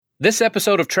This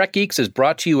episode of Trek Geeks is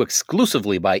brought to you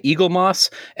exclusively by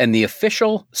Eaglemoss and the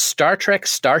official Star Trek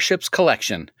Starships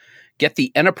collection. Get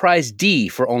the Enterprise D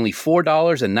for only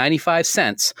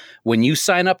 $4.95 when you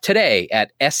sign up today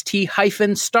at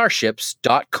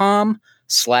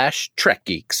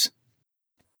st-starships.com/trekgeeks.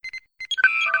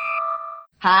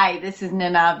 Hi, this is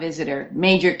Nana Visitor,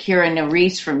 Major Kira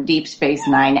Nerys from Deep Space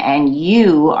Nine, and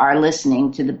you are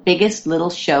listening to the biggest little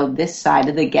show this side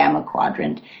of the Gamma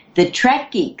Quadrant, the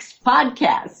Trek Geeks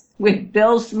podcast with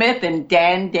Bill Smith and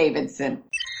Dan Davidson.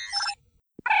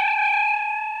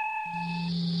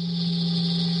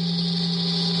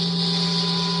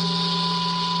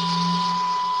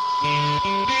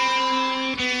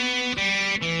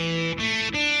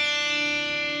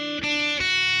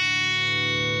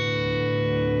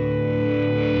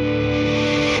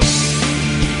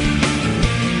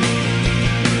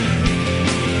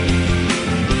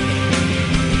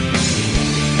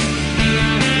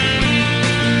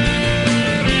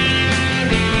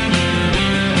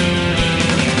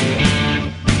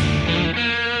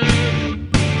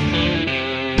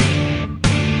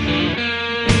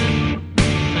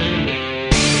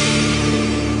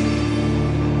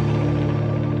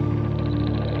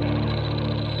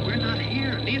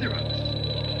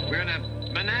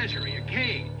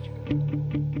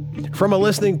 From a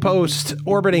listening post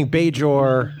orbiting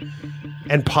Bajor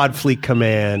and Podfleet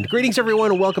Command. Greetings, everyone,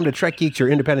 and welcome to Trek Geeks, your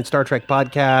independent Star Trek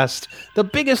podcast, the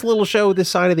biggest little show this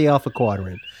side of the Alpha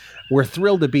Quadrant. We're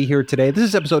thrilled to be here today. This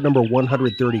is episode number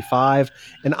 135,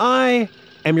 and I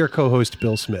am your co-host,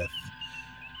 Bill Smith.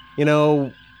 You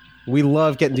know, we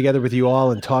love getting together with you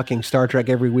all and talking Star Trek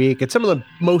every week. It's some of the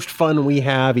most fun we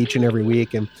have each and every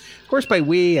week. And, of course, by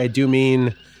we, I do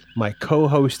mean my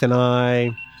co-host and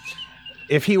I.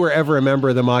 If he were ever a member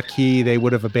of the Maquis, they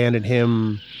would have abandoned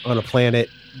him on a planet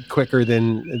quicker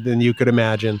than you could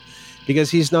imagine, because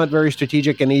he's not very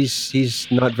strategic and he's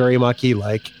not very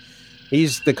Maquis-like.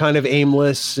 He's the kind of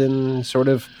aimless and sort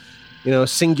of,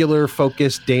 singular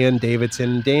focused Dan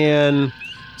Davidson. Dan,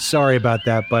 sorry about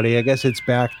that, buddy. I guess it's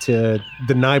back to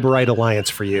the Nyberite Alliance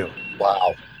for you.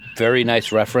 Wow. Very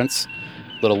nice reference.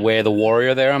 Little Way of the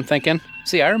Warrior there, I'm thinking.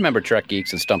 See, I remember Trek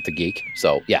Geeks and Stump the Geek,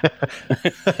 so yeah.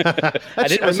 I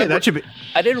didn't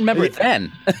remember it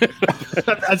then.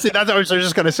 That's what I was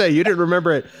just going to say. You didn't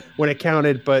remember it when it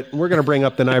counted, but we're going to bring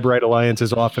up the Nyberite Alliance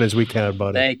as often as we can,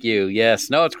 buddy. Thank you. Yes.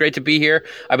 No, it's great to be here.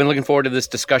 I've been looking forward to this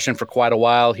discussion for quite a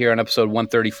while here on episode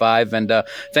 135, and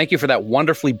thank you for that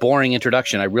wonderfully boring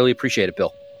introduction. I really appreciate it,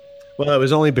 Bill. Well, it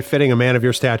was only befitting a man of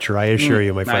your stature, I assure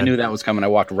you, my friend. I knew that was coming. I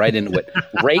walked right into it.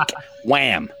 Rake,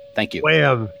 wham. Thank you.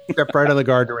 Wham. Step right on the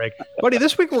garden rake. Buddy,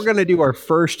 this week we're going to do our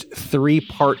first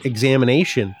 3-part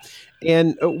examination.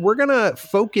 And we're going to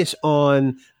focus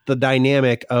on the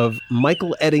dynamic of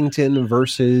Michael Eddington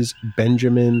versus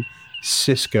Benjamin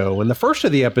Sisko. And the first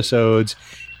of the episodes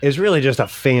is really just a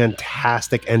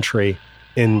fantastic entry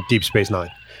in Deep Space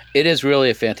Nine. It is really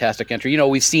a fantastic entry.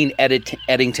 We've seen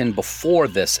Eddington before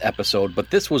this episode,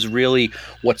 but this was really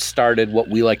what started what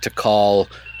we like to call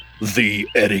the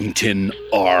Eddington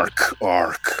arc.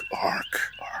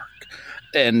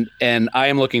 And I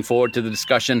am looking forward to the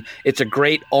discussion. It's a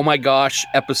great, oh my gosh,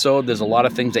 episode. There's a lot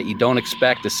of things that you don't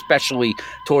expect, especially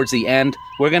towards the end.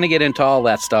 We're going to get into all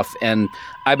that stuff, and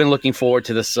I've been looking forward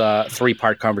to this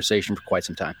 3-part conversation for quite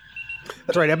some time.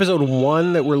 That's right. Episode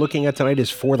 1 that we're looking at tonight is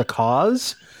For the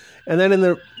Cause. And then in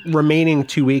the remaining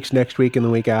 2 weeks, next week and the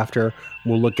week after,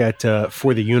 we'll look at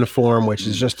For the Uniform, which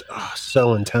is just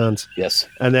so intense. Yes.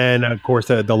 And then, of course,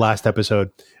 the last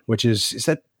episode, which is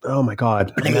that, oh my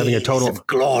God, I'm having a total of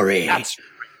glory. That's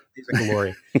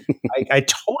glory. I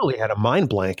totally had a mind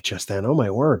blank just then. Oh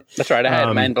my word. That's right. I had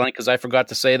a mind blank because I forgot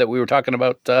to say that we were talking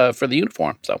about For the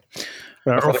Uniform. So.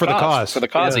 Or for the cause. For the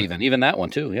cause, yeah. Even that one,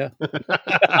 too, yeah.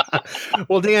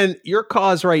 Well, Dan, your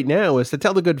cause right now is to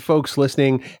tell the good folks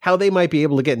listening how they might be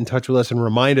able to get in touch with us and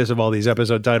remind us of all these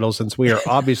episode titles, since we are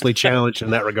obviously challenged in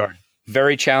that regard.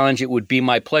 Very challenged. It would be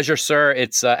my pleasure, sir.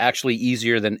 It's actually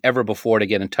easier than ever before to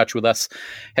get in touch with us.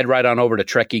 Head right on over to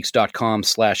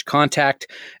trekgeeks.com/contact,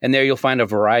 and there you'll find a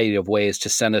variety of ways to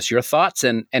send us your thoughts.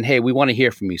 And hey, we want to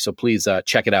hear from you, so please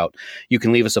check it out. You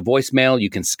can leave us a voicemail. You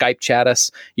can Skype chat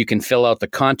us. You can fill out the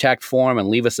contact form and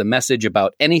leave us a message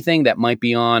about anything that might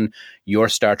be on your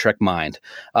Star Trek mind.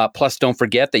 Plus, don't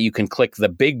forget that you can click the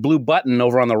big blue button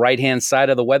over on the right-hand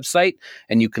side of the website,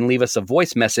 and you can leave us a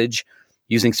voice message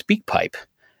using SpeakPipe.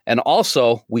 And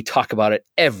also, we talk about it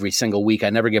every single week. I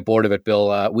never get bored of it,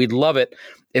 Bill. We'd love it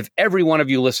if every one of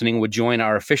you listening would join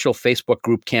our official Facebook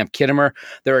group, Camp Kittimer.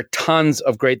 There are tons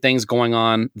of great things going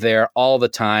on there all the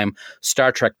time.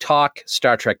 Star Trek talk,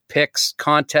 Star Trek picks,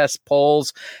 contests,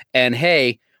 polls. And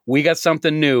hey, we got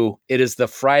something new. It is the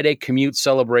Friday Commute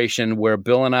Celebration, where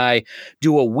Bill and I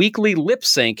do a weekly lip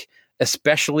sync,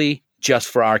 especially just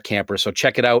for our campers. So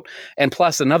check it out. And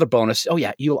plus another bonus. Oh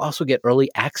yeah, you'll also get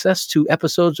early access to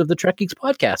episodes of the Trek Geeks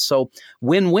podcast. So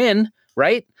win-win,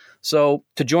 right? So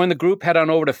to join the group, head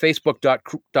on over to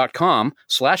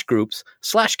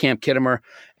facebook.com/groups/Camp Kittimer.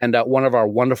 And one of our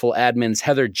wonderful admins,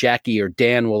 Heather, Jackie, or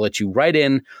Dan, will let you right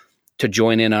in to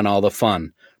join in on all the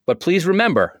fun. But please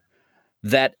remember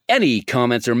that any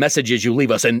comments or messages you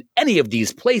leave us in any of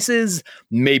these places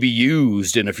may be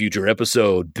used in a future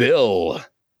episode. Bill.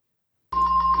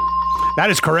 That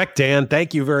is correct, Dan.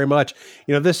 Thank you very much.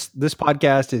 You know, this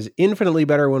podcast is infinitely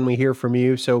better when we hear from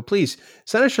you. So please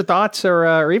send us your thoughts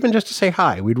or even just to say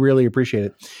hi. We'd really appreciate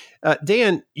it.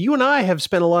 Dan, you and I have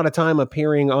spent a lot of time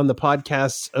appearing on the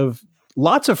podcasts of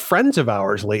lots of friends of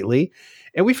ours lately.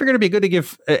 And we figured it'd be good to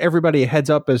give everybody a heads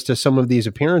up as to some of these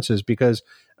appearances because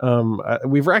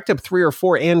we've racked up 3 or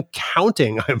 4 and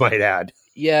counting, I might add.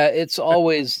 Yeah, it's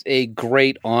always a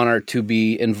great honor to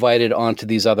be invited onto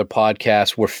these other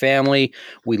podcasts. We're family.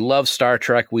 We love Star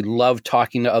Trek. We love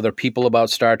talking to other people about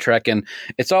Star Trek. And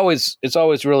it's always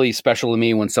really special to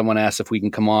me when someone asks if we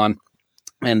can come on.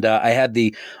 And I had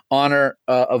the honor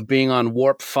of being on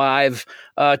Warp 5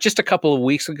 just a couple of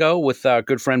weeks ago with our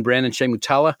good friend Brandon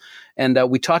Shemutala. And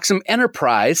we talked some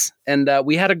Enterprise, and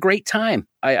we had a great time.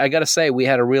 I got to say, we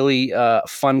had a really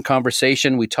fun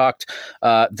conversation. We talked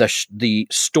the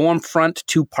Stormfront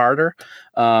 2-parter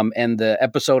and the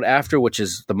episode after, which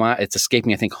is it's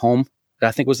escaping, I think, Home,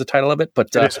 I think was the title of it.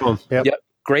 But Home. Yep. Yeah.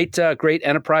 Great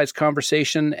Enterprise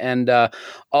conversation. And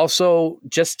also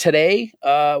just today,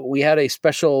 we had a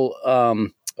special,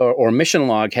 or Mission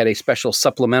Log had a special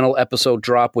supplemental episode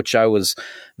drop, which I was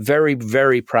very,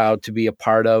 very proud to be a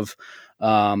part of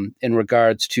in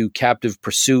regards to Captive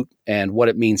Pursuit and what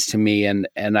it means to me. And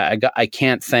I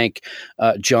can't thank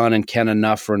John and Ken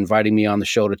enough for inviting me on the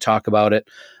show to talk about it.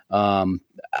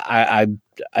 I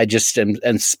just am,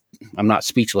 and I'm not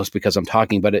speechless because I'm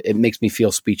talking, but it makes me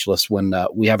feel speechless when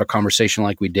we have a conversation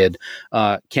like we did.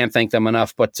 Can't thank them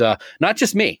enough, but not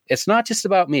just me. It's not just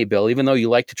about me, Bill, even though you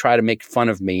like to try to make fun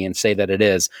of me and say that it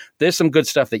is. There's some good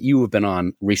stuff that you have been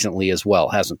on recently as well,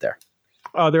 hasn't there?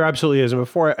 Oh, there absolutely is. And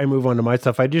before I move on to my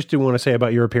stuff, I just do want to say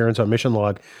about your appearance on Mission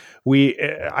Log.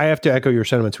 I have to echo your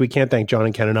sentiments. We can't thank John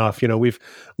and Ken enough. You know, we've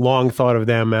long thought of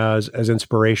them as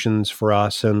inspirations for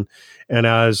us and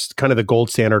as kind of the gold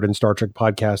standard in Star Trek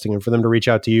podcasting. And for them to reach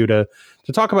out to you to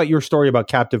talk about your story about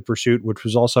Captive Pursuit, which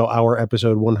was also our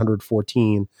episode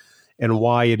 114, and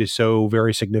why it is so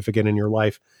very significant in your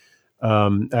life.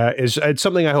 It's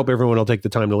something I hope everyone will take the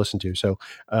time to listen to. So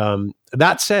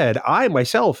that said, I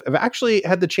myself have actually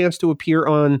had the chance to appear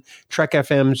on Trek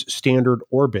FM's Standard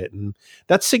Orbit. And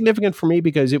that's significant for me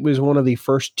because it was one of the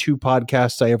first 2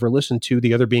 podcasts I ever listened to,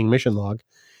 the other being Mission Log.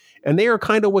 And they are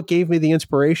kind of what gave me the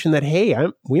inspiration that, hey,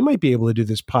 we might be able to do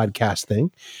this podcast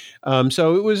thing.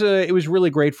 So it was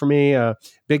really great for me.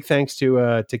 Big thanks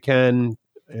to Ken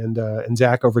and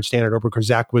Zach over at Standard Orbit, because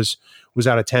Zach was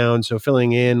out of town. So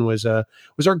filling in was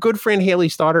our good friend Haley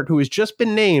Stoddart, who has just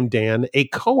been named, Dan, a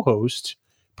co-host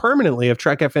permanently of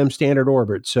Trek FM Standard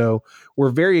Orbit. So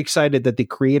we're very excited that the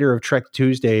creator of Trek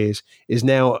Tuesdays is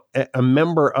now a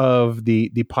member of the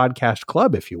podcast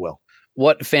club, if you will.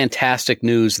 What fantastic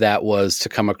news that was to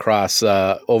come across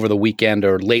over the weekend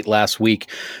or late last week.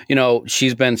 You know,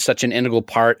 she's been such an integral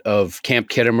part of Camp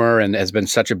Kittimer and has been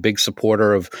such a big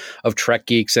supporter of Trek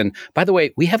Geeks. And by the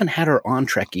way, we haven't had her on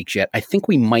Trek Geeks yet. I think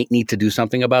we might need to do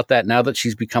something about that now that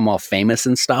she's become all famous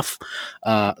and stuff.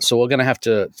 So we're gonna have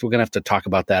to talk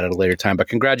about that at a later time. But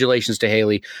congratulations to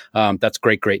Haley. That's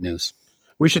great news.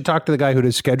 We should talk to the guy who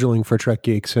does scheduling for Trek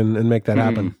Geeks and make that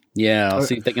happen. Yeah, I'll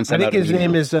see if they can send I think his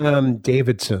name is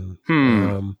Davidson.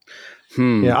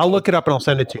 Yeah, I'll look it up and I'll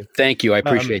send it to you. Thank you. I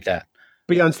appreciate that.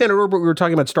 But yeah, on Standard Orbit, we were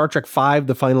talking about Star Trek V,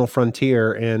 The Final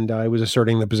Frontier, and I was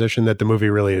asserting the position that the movie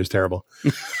really is terrible.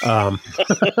 Because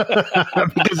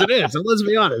it is. So let's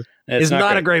be honest. It's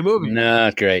not a great movie.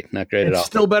 Not great. Not great at all. It's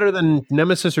still better than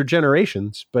Nemesis or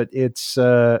Generations, but it's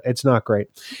not great.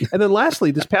 And then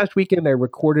lastly, this past weekend, I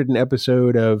recorded an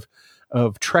episode of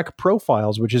Trek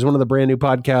Profiles, which is one of the brand new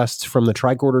podcasts from the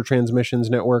Tricorder Transmissions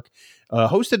Network,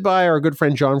 hosted by our good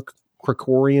friend John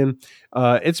Krikorian.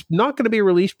 It's not going to be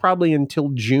released probably until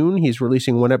June. He's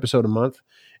releasing 1 episode a month,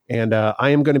 and I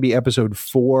am going to be episode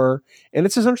 4. And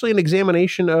it's essentially an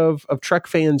examination of Trek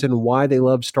fans and why they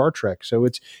love Star Trek. So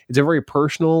it's a very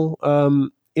personal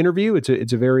interview.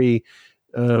 It's a very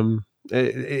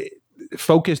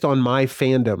focused on my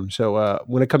fandom. So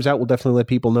when it comes out, we'll definitely let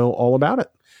people know all about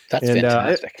it. That's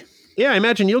fantastic. Yeah, I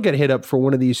imagine you'll get hit up for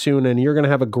one of these soon, and you're going to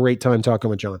have a great time talking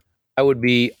with John. I would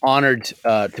be honored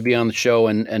to be on the show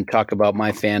and talk about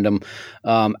my fandom.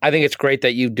 I think it's great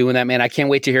that you're doing that, man. I can't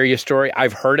wait to hear your story.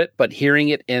 I've heard it, but hearing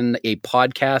it in a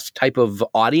podcast type of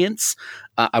audience,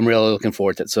 I'm really looking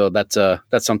forward to it. So that's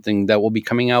something that will be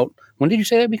coming out. When did you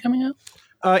say that would be coming out?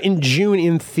 In June,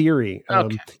 in theory.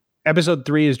 Okay. Episode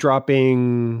 3 is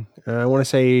dropping, I want to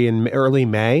say in early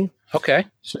May. Okay.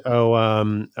 So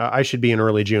I should be in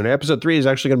early June. Episode 3 is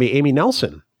actually going to be Amy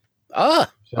Nelson. I'm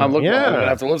going to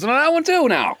have to listen to that one too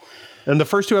now. And the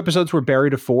first 2 episodes were Barry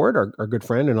DeFord, our good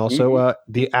friend, and also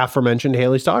the aforementioned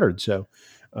Haley Stoddard. So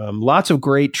lots of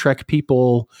great Trek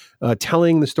people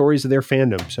telling the stories of their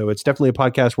fandom. So it's definitely a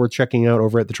podcast worth checking out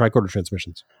over at the Tricorder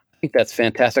Transmissions. I think that's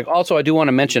fantastic. Also, I do want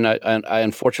to mention, I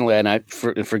unfortunately, and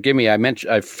forgive me,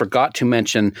 I forgot to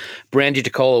mention, Brandy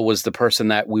DeCola was the person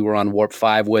that we were on Warp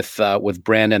 5 with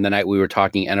Brandon the night we were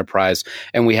talking Enterprise,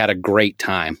 and we had a great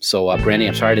time. So, Brandy,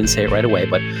 I'm sorry I didn't say it right away,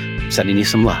 but I'm sending you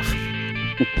some love.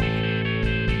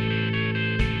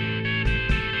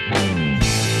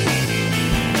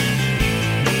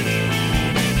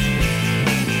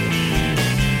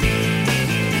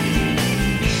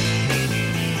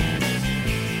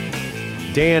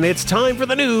 Dan, it's time for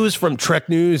the news from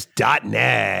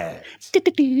TrekNews.net.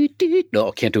 No,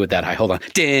 can't do it that high. Hold on.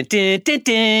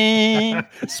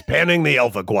 Spanning the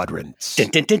Alpha Quadrants.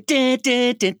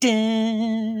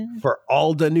 For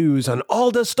Alda news on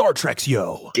Alda Star Treks,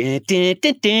 yo. It's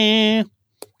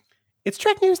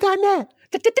TrekNews.net.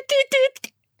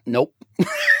 Nope.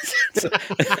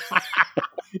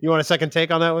 You want a second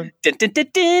take on that one?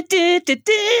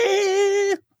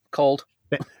 Cold.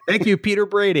 Thank you, Peter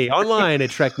Brady, online at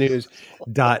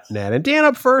TrekNews.net. And Dan,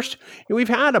 up first, we've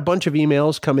had a bunch of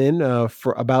emails come in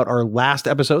about our last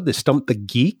episode, the Stump the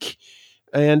Geek.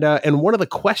 And one of the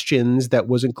questions that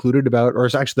was included about, or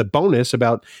is actually the bonus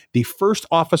about the first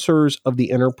officers of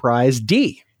the Enterprise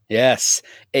D. Yes,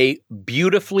 a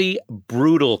beautifully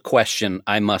brutal question,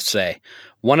 I must say.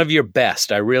 One of your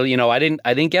best. I really, I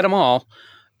didn't get them all.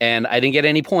 And I didn't get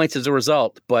any points as a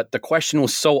result, but the question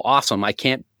was so awesome. I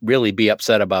can't really be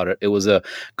upset about it. It was a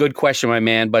good question, my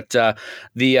man. But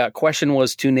the question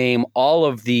was to name all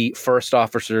of the first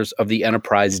officers of the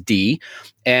Enterprise D.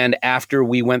 And after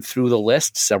we went through the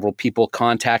list, several people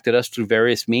contacted us through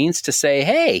various means to say,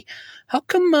 hey, how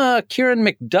come Kieran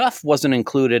McDuff wasn't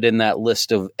included in that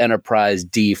list of Enterprise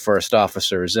D first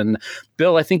officers? And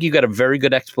Bill, I think you got a very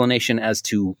good explanation as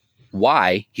to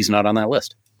why he's not on that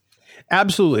list.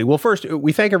 Absolutely. Well, first,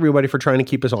 we thank everybody for trying to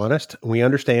keep us honest. We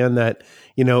understand that,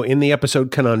 in the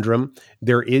episode Conundrum,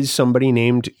 there is somebody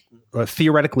named,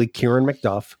 theoretically, Kieran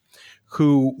McDuff,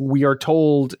 who we are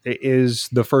told is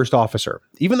the first officer,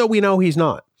 even though we know he's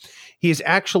not. He is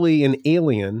actually an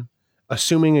alien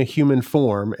assuming a human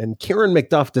form, and Kieran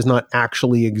McDuff does not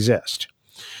actually exist.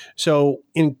 So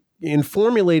in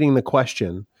formulating the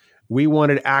question, we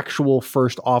wanted actual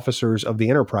first officers of the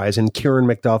Enterprise, and Kieran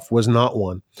McDuff was not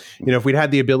one. If we'd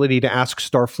had the ability to ask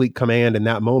Starfleet Command in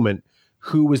that moment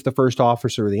who was the first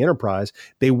officer of the Enterprise,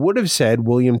 they would have said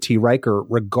William T. Riker,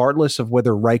 regardless of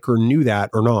whether Riker knew that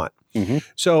or not. Mm-hmm.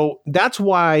 So that's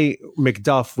why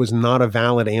McDuff was not a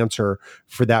valid answer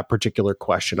for that particular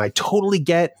question. I totally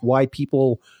get why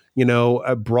people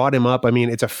brought him up. I mean,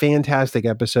 it's a fantastic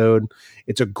episode.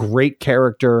 It's a great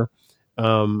character.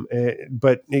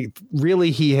 But really,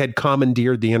 he had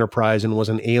commandeered the Enterprise and was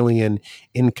an alien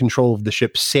in control of the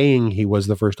ship, saying he was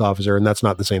the first officer, and that's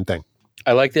not the same thing.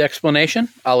 I like the explanation.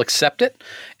 I'll accept it.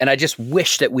 And I just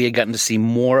wish that we had gotten to see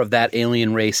more of that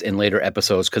alien race in later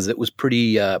episodes, because it was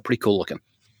pretty cool looking.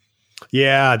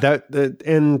 Yeah,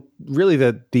 and really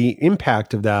the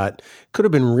impact of that could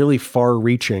have been really far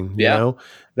reaching. You know?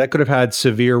 That could have had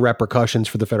severe repercussions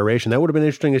for the Federation. That would have been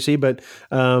interesting to see, but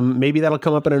maybe that'll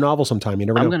come up in a novel sometime. You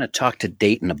never know. I'm going to talk to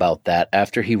Dayton about that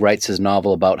after he writes his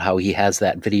novel about how he has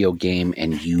that video game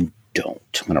and you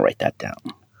don't. I'm going to write that down.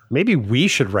 Maybe we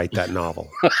should write that novel.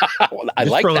 Well, I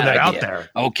like that idea. Out there.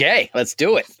 Okay, let's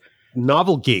do it.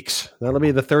 Novel Geeks. That'll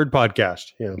be the third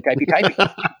podcast. Yeah. Typey.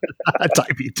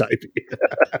 Typey.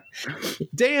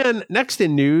 Dan, next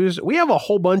in news, we have a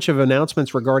whole bunch of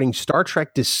announcements regarding Star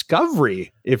Trek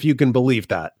Discovery, if you can believe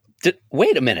that.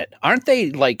 Wait a minute. Aren't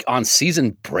they on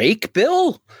season break,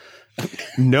 Bill?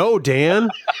 No, Dan.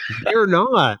 They're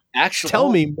not. Actually,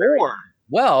 tell me more.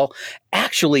 Well,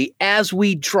 actually, as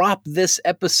we drop this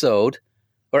episode,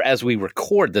 or as we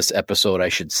record this episode, I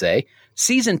should say,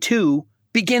 season 2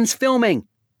 begins filming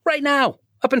right now.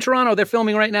 Up in Toronto, they're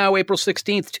filming right now, April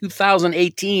 16th,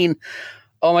 2018.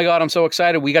 Oh my God, I'm so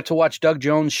excited. We got to watch Doug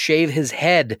Jones shave his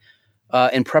head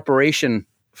in preparation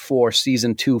for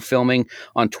season 2 filming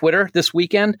on Twitter this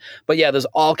weekend. But yeah, there's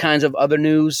all kinds of other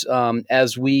news.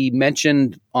 As we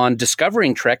mentioned on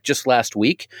Discovering Trek just last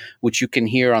week, which you can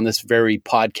hear on this very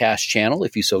podcast channel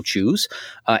if you so choose,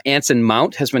 Anson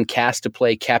Mount has been cast to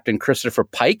play Captain Christopher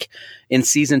Pike in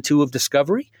season 2 of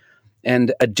Discovery.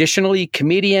 And additionally,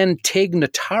 comedian Tig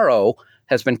Notaro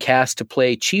has been cast to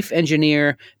play Chief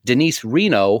Engineer Denise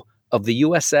Reno of the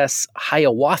USS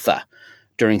Hiawatha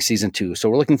during season 2. So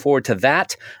we're looking forward to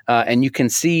that. And you can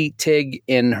see Tig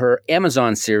in her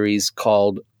Amazon series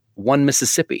called One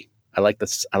Mississippi. I like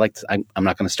this. I'm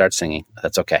not going to start singing.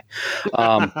 That's okay.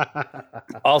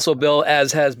 Also, Bill,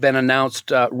 as has been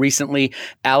announced recently,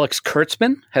 Alex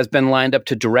Kurtzman has been lined up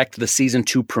to direct the season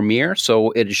 2 premiere.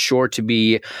 So it is sure to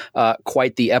be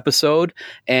quite the episode.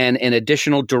 And in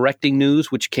additional directing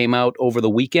news, which came out over the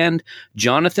weekend,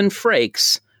 Jonathan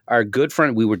Frakes, our good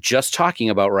friend, we were just talking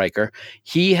about Riker.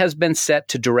 He has been set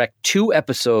to direct 2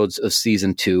 episodes of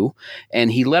season 2, and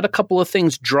he let a couple of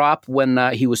things drop when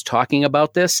he was talking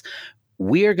about this.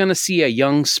 We are going to see a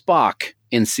young Spock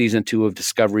in season 2 of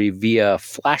Discovery via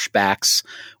flashbacks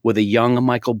with a young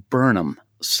Michael Burnham.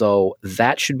 So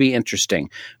that should be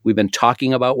interesting. We've been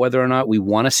talking about whether or not we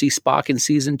want to see Spock in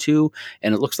season 2,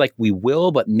 and it looks like we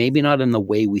will, but maybe not in the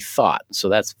way we thought. So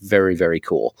that's very, very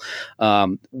cool.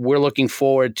 We're looking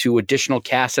forward to additional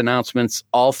cast announcements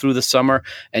all through the summer,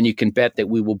 and you can bet that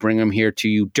we will bring them here to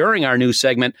you during our new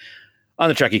segment on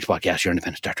the Trek Geeks Podcast, your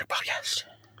independent Star Trek podcast.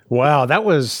 Wow,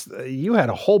 you had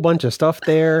a whole bunch of stuff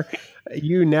there.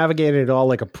 You navigated it all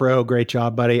like a pro. Great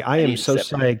job, buddy. I am so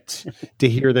psyched to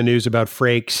hear the news about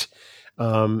Frakes.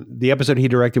 The episode he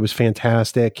directed was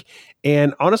fantastic.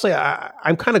 And honestly,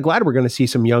 I'm kind of glad we're going to see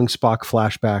some young Spock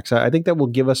flashbacks. I think that will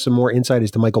give us some more insight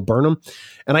as to Michael Burnham.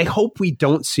 And I hope we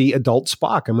don't see adult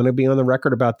Spock. I'm going to be on the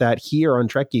record about that here on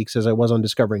Trek Geeks as I was on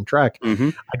Discovering Trek. Mm-hmm.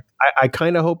 I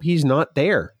kind of hope he's not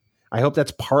there. I hope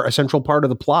that's a central part of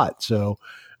the plot. So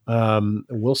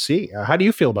we'll see. How do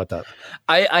you feel about that?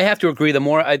 I have to agree.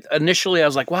 Initially I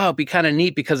was like, wow, it'd be kind of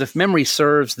neat because if memory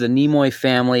serves, the Nimoy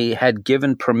family had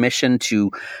given permission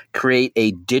to create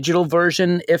a digital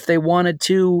version if they wanted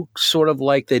to, sort of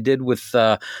like they did with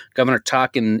Governor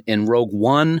Tuck in Rogue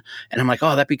One. And I'm like, oh,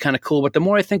 that'd be kind of cool. But the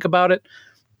more I think about it,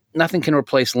 nothing can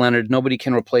replace Leonard. Nobody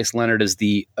can replace Leonard as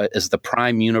the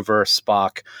Prime Universe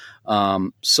Spock.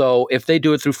 So if they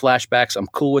do it through flashbacks, I'm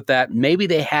cool with that. Maybe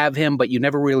they have him, but you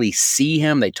never really see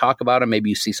him. They talk about him. Maybe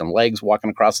you see some legs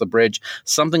walking across the bridge,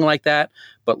 something like that.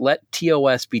 But let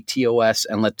TOS be TOS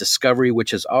and let Discovery,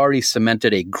 which has already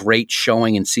cemented a great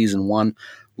showing in season 1,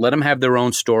 let them have their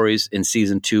own stories in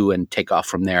season 2 and take off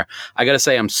from there. I got to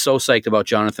say, I'm so psyched about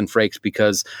Jonathan Frakes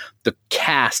because the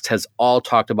cast has all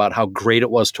talked about how great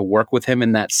it was to work with him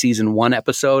in that season 1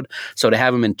 episode. So to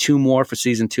have him in 2 more for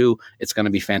season 2, it's going to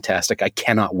be fantastic. I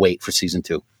cannot wait for season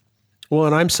 2. Well,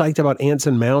 and I'm psyched about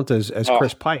Anson Mount as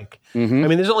Chris Pike. Mm-hmm. I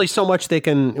mean, there's only so much they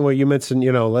can. Well, you mentioned,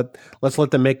 let's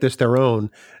let them make this their own.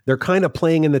 They're kind of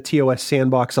playing in the TOS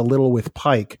sandbox a little with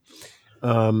Pike.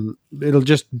 It'll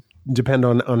just depend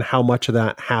on how much of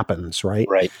that happens, right?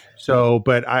 Right. So,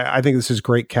 but I think this is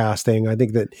great casting. I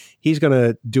think that he's going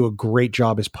to do a great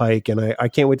job as Pike, and I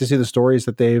can't wait to see the stories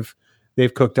that they've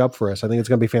cooked up for us. I think it's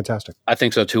going to be fantastic. I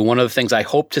think so too. One of the things I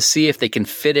hope to see, if they can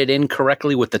fit it in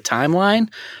correctly with the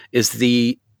timeline, is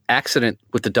the accident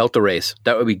with the Delta rays.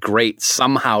 That would be great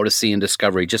somehow to see in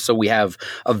Discovery, just so we have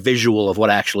a visual of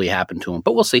what actually happened to him.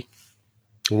 But we'll see.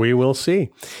 We will see.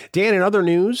 Dan, in other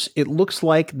news, it looks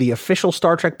like the official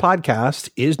Star Trek podcast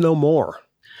is no more.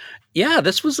 Yeah,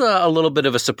 this was a little bit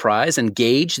of a surprise.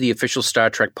 Engage, the official Star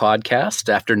Trek podcast,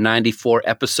 after 94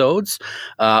 episodes,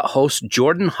 host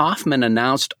Jordan Hoffman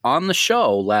announced on the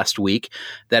show last week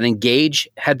that Engage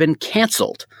had been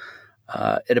canceled.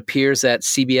 It appears that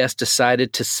CBS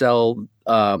decided to sell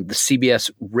the CBS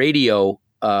radio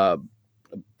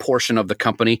portion of the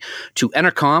company to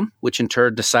Entercom, which in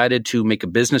turn decided to make a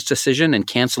business decision and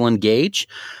cancel Engage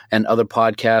and other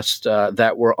podcasts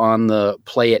that were on the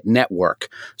Play It network.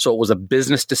 So it was a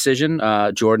business decision.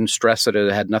 Jordan stressed that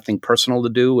it had nothing personal to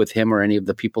do with him or any of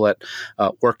the people that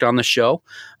worked on the show.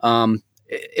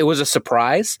 It was a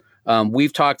surprise.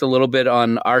 We've talked a little bit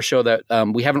on our show that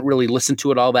we haven't really listened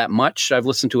to it all that much. I've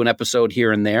listened to an episode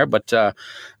here and there, but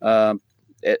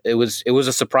it was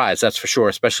a surprise, that's for sure,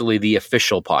 especially the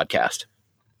official podcast.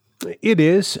 It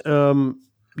is, but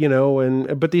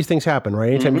these things happen,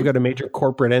 right? Anytime you've got a major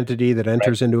corporate entity that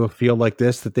enters into a field like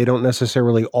this that they don't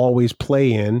necessarily always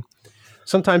play in,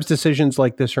 sometimes decisions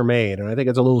like this are made. And I think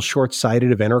it's a little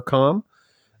short-sighted of Entercom.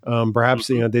 Perhaps,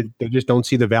 they just don't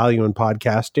see the value in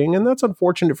podcasting, and that's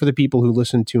unfortunate for the people who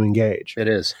listen to Engage. It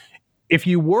is. if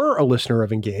you were a listener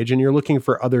of Engage and you're looking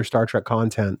for other Star Trek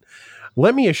content,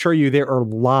 let me assure you there are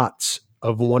lots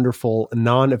of wonderful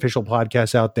non-official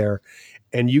podcasts out there,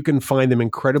 and you can find them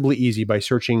incredibly easy by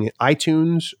searching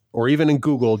iTunes or even in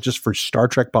Google just for Star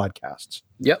Trek podcasts.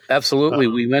 Yep, absolutely.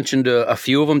 We mentioned a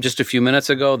few of them just a few minutes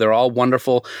ago. They're all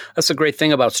wonderful. That's the great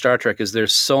thing about Star Trek is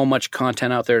there's so much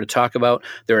content out there to talk about.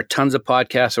 There are tons of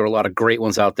podcasts. There are a lot of great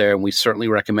ones out there, and we certainly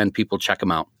recommend people check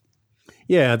them out.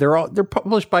 Yeah, they're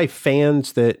published by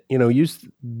fans that, use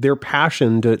their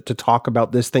passion to talk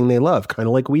about this thing they love, kind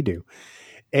of like we do.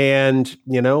 And,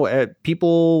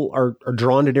 people are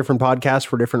drawn to different podcasts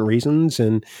for different reasons.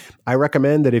 And I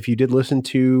recommend that if you did listen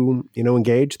to,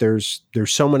 Engage, there's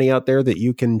so many out there that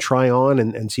you can try on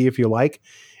and see if you like.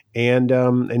 And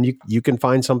you can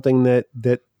find something that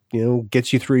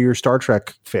gets you through your Star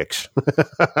Trek fix.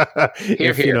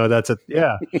 Here. That's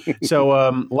yeah.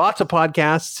 So lots of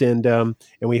podcasts, and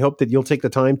we hope that you'll take the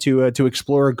time to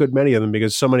explore a good many of them,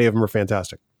 because so many of them are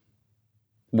fantastic.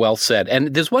 Well said.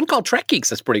 And there's one called Trek Geeks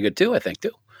that's pretty good too, I think,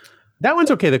 too. That one's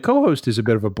okay. The co-host is a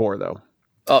bit of a bore, though.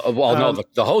 No,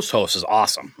 the host is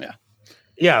awesome. Yeah.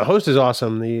 Yeah, the host is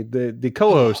awesome. The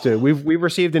co-host, we've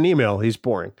received an email. He's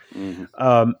boring.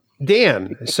 Mm-hmm.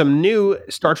 Dan, some new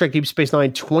Star Trek Deep Space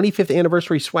Nine 25th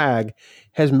anniversary swag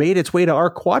has made its way to our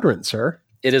quadrant, sir.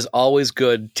 It is always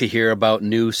good to hear about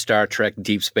new Star Trek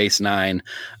Deep Space Nine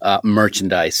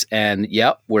merchandise. And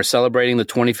we're celebrating the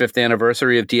 25th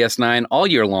anniversary of DS9 all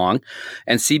year long.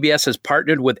 And CBS has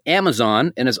partnered with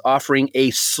Amazon and is offering a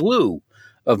slew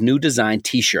of new design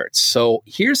t-shirts. So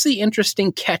here's the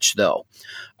interesting catch, though.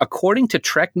 According to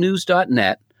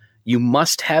TrekNews.net, you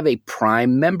must have a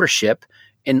Prime membership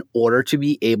in order to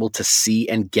be able to see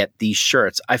and get these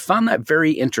shirts. I found that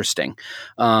very interesting.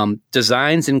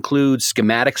 Designs include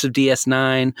schematics of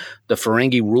DS9, the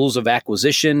Ferengi rules of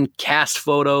acquisition, cast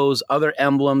photos, other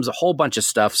emblems, a whole bunch of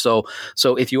stuff. So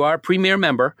if you are a Premier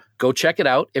member, go check it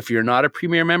out. If you're not a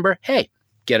Premier member, hey,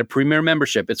 get a Premier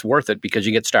membership. It's worth it because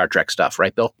you get Star Trek stuff,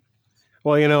 right, Bill?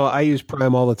 Well, I use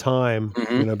Prime all the time,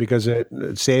 because it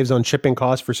saves on shipping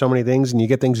costs for so many things, and you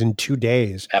get things in 2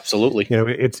 days. Absolutely.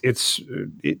 It's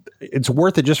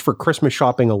worth it just for Christmas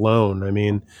shopping alone. I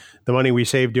mean, the money we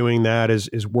save doing that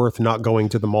is worth not going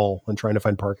to the mall and trying to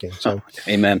find parking. So,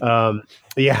 amen.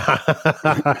 Yeah.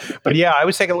 But yeah, I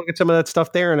was taking a look at some of that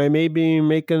stuff there, and I may be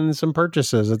making some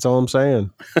purchases. That's all I'm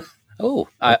saying.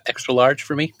 Extra large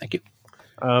for me. Thank you.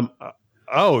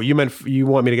 You meant you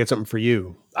want me to get something for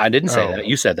you? I didn't say that.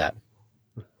 You said that.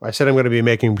 I said I'm going to be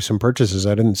making some purchases.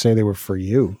 I didn't say they were for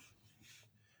you.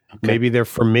 Okay. Maybe they're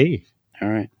for me. All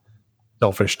right.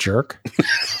 Selfish jerk.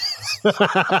 Wow.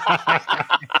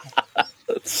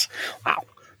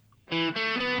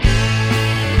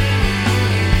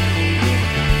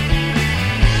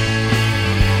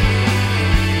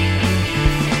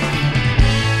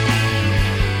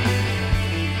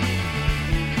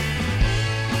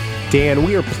 Dan,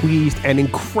 we are pleased and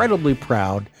incredibly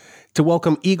proud to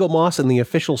welcome Eaglemoss and the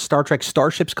official Star Trek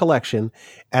Starships collection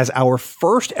as our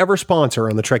first ever sponsor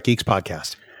on the Trek Geeks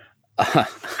podcast. I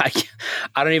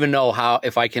don't even know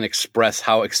if I can express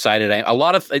how excited I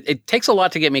am. It takes a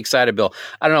lot to get me excited, Bill.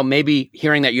 I don't know, maybe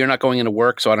hearing that you're not going into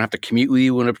work, so I don't have to commute with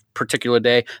you on a particular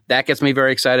day, that gets me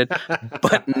very excited.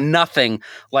 But nothing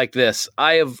like this.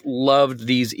 I have loved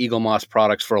these Eaglemoss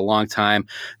products for a long time.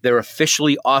 They're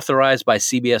officially authorized by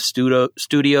CBS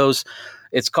Studios.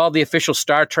 It's called the official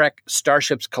Star Trek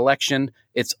Starships collection.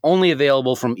 It's only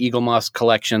available from Eaglemoss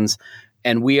Collections.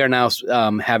 And we are now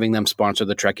having them sponsor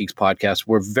the Trek Geeks podcast.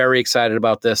 We're very excited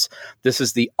about this. This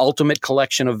is the ultimate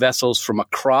collection of vessels from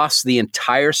across the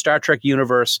entire Star Trek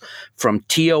universe, from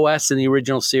TOS in the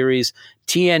original series,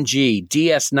 TNG,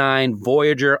 DS9,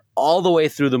 Voyager, all the way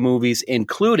through the movies,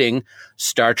 including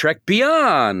Star Trek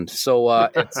Beyond. So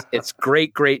it's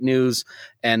great news.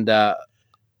 And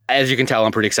as you can tell,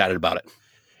 I'm pretty excited about it.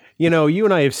 You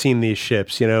and I have seen these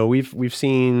ships. We've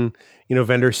seen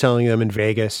vendors selling them in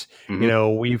Vegas.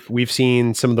 Mm-hmm. We've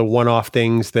seen some of the one-off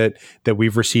things that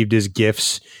we've received as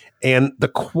gifts, and the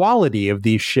quality of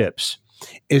these ships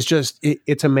is just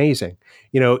it's amazing.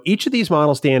 Each of these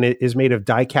models, Dan, is made of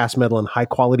die-cast metal and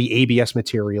high-quality ABS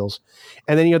materials,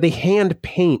 and then they hand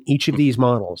paint each of these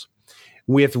models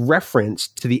with reference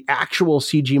to the actual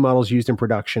CG models used in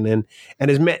production, and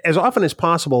as often as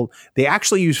possible, they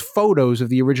actually use photos of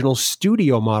the original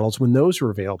studio models when those were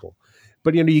available.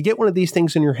 But, you get one of these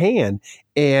things in your hand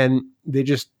and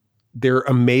they're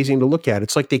amazing to look at.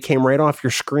 It's like they came right off your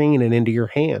screen and into your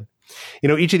hand.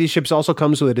 Each of these ships also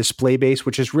comes with a display base,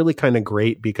 which is really kind of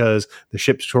great because the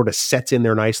ship sort of sets in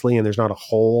there nicely and there's not a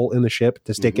hole in the ship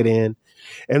to stick it in.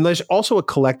 And there's also a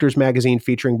collector's magazine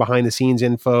featuring behind the scenes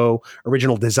info,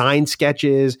 original design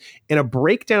sketches, and a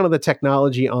breakdown of the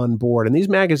technology on board. And these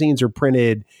magazines are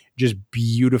printed just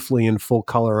beautifully in full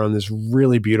color on this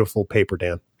really beautiful paper,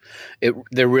 Dan.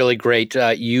 They're really great.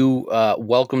 You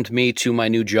welcomed me to my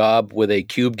new job with a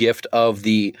cube gift of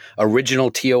the original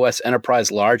TOS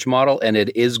Enterprise large model, and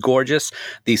it is gorgeous.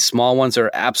 These small ones are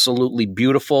absolutely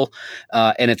beautiful,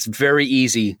 and it's very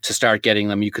easy to start getting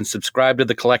them. You can subscribe to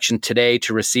the collection today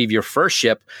to receive your first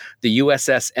ship, the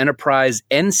USS Enterprise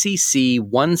NCC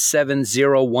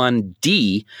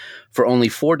 1701D, for only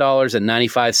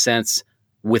 $4.95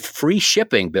 with free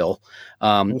shipping, Bill.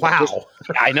 Wow.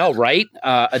 I know, right?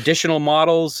 Additional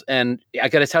models. And I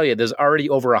got to tell you, there's already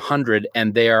over 100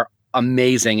 and they're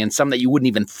amazing. And some that you wouldn't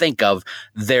even think of,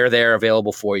 they're there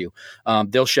available for you.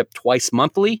 They'll ship twice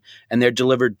monthly and they're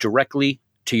delivered directly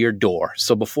to your door.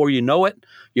 So before you know it,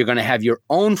 you're going to have your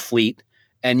own fleet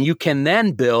and you can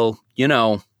then, Bill,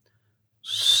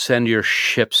 send your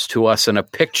ships to us in a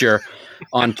picture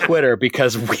on Twitter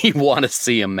because we want to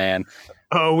see them, man.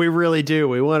 Oh, we really do.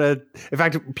 We want to. In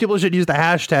fact, people should use the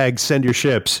hashtag send your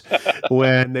ships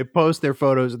when they post their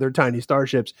photos of their tiny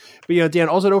starships. But, Dan,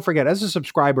 also don't forget, as a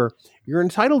subscriber, you're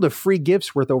entitled to free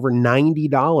gifts worth over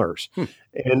 $90.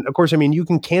 And of course, you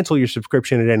can cancel your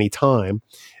subscription at any time.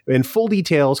 And full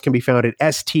details can be found at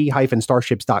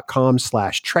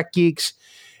st-starships.com/trekgeeks.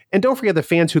 And don't forget the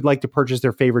fans who'd like to purchase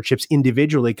their favorite ships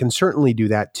individually can certainly do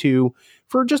that too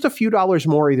for just a few dollars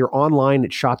more, either online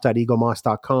at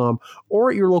shop.eaglemoss.com or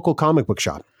at your local comic book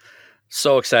shop.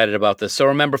 So excited about this. So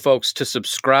remember, folks, to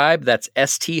subscribe, that's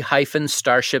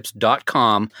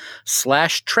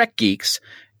st-starships.com/trekgeeks.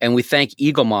 And we thank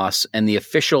Eagle Moss and the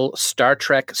official Star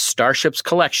Trek Starships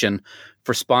collection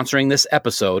for sponsoring this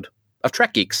episode of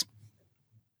Trek Geeks.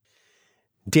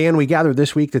 Dan, we gathered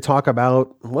this week to talk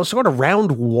about, sort of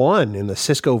round one in the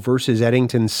Sisko versus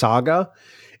Eddington saga.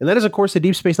 And that is, of course, the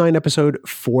Deep Space Nine episode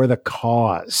For the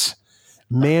Cause.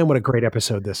 Man, what a great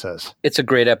episode this is. It's a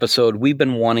great episode. We've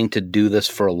been wanting to do this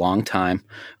for a long time.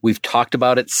 We've talked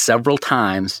about it several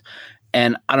times.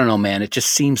 And I don't know, man, it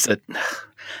just seems that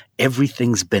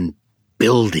everything's been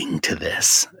building to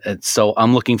this. And so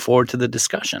I'm looking forward to the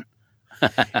discussion.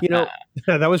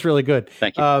 That was really good.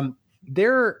 Thank you.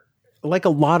 Like a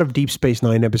lot of Deep Space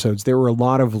Nine episodes, there were a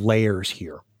lot of layers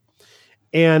here.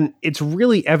 And it's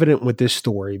really evident with this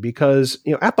story because,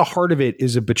 at the heart of it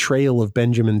is a betrayal of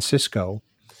Benjamin Sisko.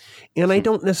 And I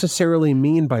don't necessarily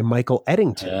mean by Michael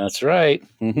Eddington. That's right.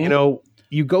 Mm-hmm.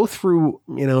 You go through,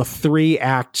 3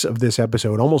 acts of this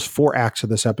episode, almost 4 acts of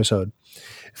this episode,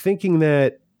 thinking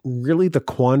that really the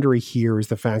quandary here is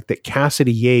the fact that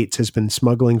Cassidy Yates has been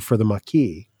smuggling for the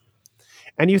Maquis.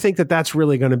 And you think that that's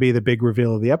really going to be the big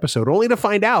reveal of the episode, only to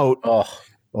find out,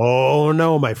 oh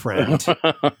no, my friend,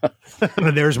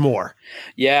 there's more.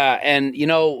 Yeah. And,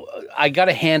 I got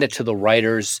to hand it to the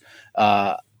writers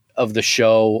of the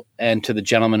show and to the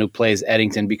gentleman who plays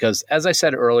Eddington, because as I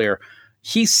said earlier,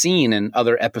 he's seen in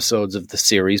other episodes of the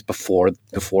series before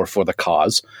For the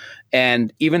Cause.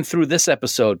 And even through this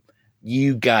episode,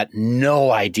 you got no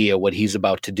idea what he's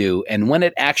about to do. And when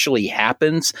it actually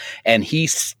happens and he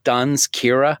stuns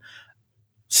Kira,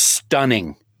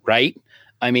 stunning, right?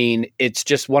 It's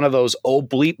just one of those oh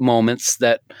bleep moments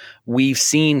that we've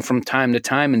seen from time to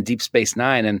time in Deep Space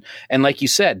Nine. And like you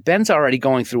said, Ben's already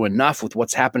going through enough with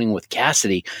what's happening with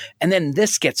Cassidy. And then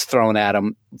this gets thrown at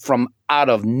him from out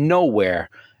of nowhere.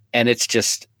 And it's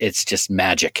just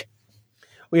magic.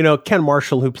 Ken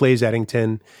Marshall, who plays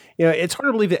Eddington, it's hard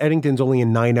to believe that Eddington's only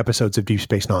in 9 episodes of Deep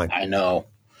Space Nine. I know.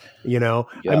 Yep.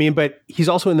 But he's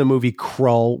also in the movie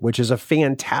Krull, which is a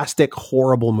fantastic,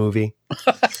 horrible movie.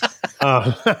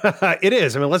 It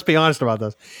is. Let's be honest about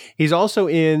this. He's also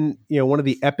in, one of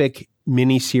the epic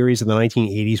miniseries of the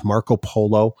 1980s, Marco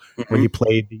Polo, where he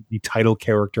played the title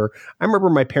character. I remember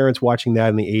my parents watching that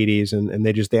in the 80s, and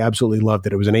they absolutely loved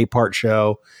it. It was an 8-part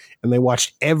show, and they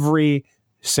watched every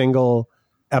single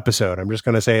episode. I'm just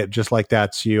going to say it just like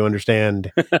that so you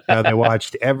understand how they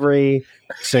watched every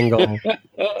single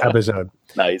episode.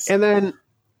 Nice. And then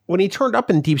when he turned up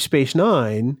in Deep Space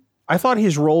Nine, I thought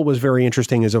his role was very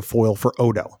interesting as a foil for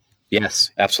Odo.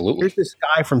 Yes, absolutely. Here's this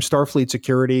guy from Starfleet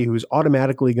Security who's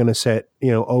automatically going to set,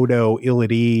 Odo ill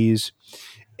at ease.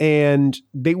 And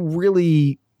they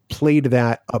really played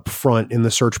that up front in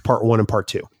The Search Part 1 and Part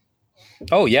 2.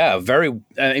 Oh yeah, Odo's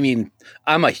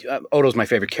my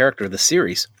favorite character of the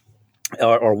series.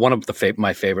 or one of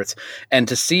my favorites, and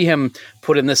to see him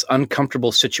put in this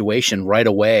uncomfortable situation right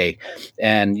away.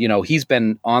 And, he's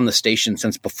been on the station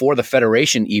since before the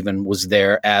Federation even was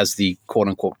there as the quote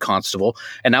unquote constable.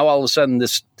 And now all of a sudden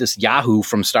this Yahoo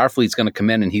from Starfleet is going to come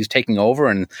in and he's taking over,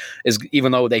 and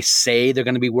even though they say they're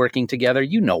going to be working together,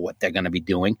 what they're going to be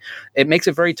doing. It makes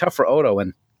it very tough for Odo.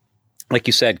 And like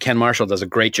you said, Ken Marshall does a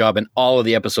great job in all of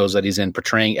the episodes that he's in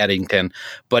portraying Eddington,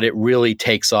 but it really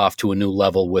takes off to a new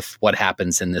level with what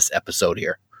happens in this episode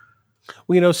here.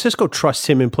 Well, Sisko trusts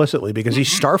him implicitly because he's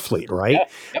Starfleet, right?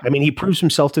 Yep. I mean, he proves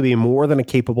himself to be more than a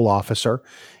capable officer.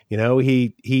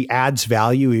 He adds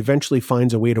value. He eventually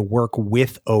finds a way to work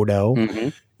with Odo,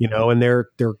 and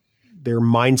their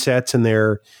mindsets and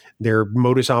their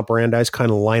modus operandi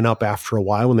kind of line up after a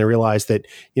while when they realize that,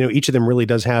 each of them really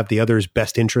does have the other's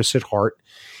best interests at heart.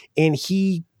 And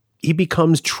he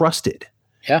becomes trusted.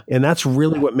 Yeah. And that's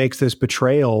really what makes this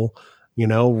betrayal,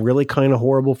 really kind of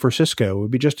horrible for Sisko. It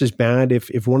would be just as bad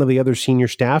if one of the other senior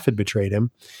staff had betrayed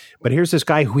him. But here's this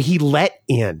guy who he let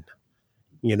in,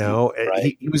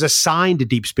 Right. He was assigned to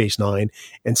Deep Space Nine,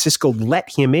 and Sisko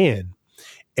let him in.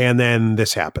 And then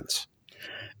this happens.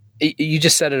 You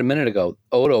just said it a minute ago.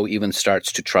 Odo even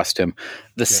starts to trust him.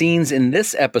 The scenes in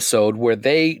this episode where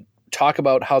they talk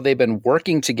about how they've been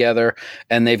working together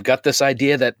and they've got this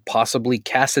idea that possibly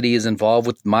Cassidy is involved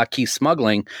with Maquis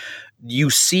smuggling,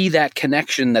 you see that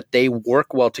connection, that they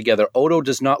work well together. Odo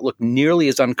does not look nearly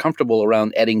as uncomfortable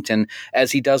around Eddington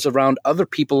as he does around other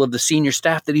people of the senior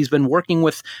staff that he's been working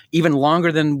with even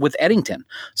longer than with Eddington.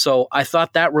 So I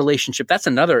thought that relationship, that's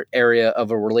another area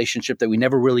of a relationship that we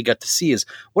never really got to see, is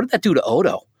what did that do to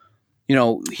Odo?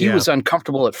 He was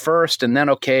uncomfortable at first, and then,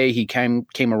 he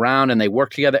came around and they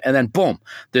worked together, and then boom,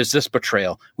 there's this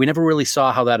betrayal. We never really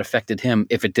saw how that affected him,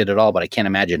 if it did at all, but I can't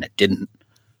imagine it didn't.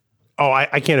 Oh,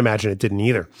 I can't imagine it didn't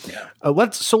either. Yeah.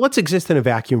 Let's exist in a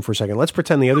vacuum for a second. Let's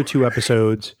pretend the other two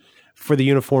episodes for the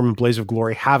Uniform and Blaze of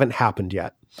Glory haven't happened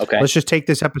yet. Okay. Let's just take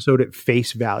this episode at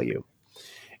face value.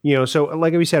 So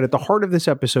like we said, at the heart of this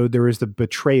episode, there is the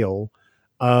betrayal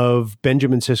of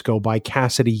Benjamin Sisko by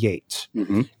Cassidy Yates,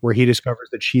 where he discovers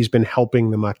that she's been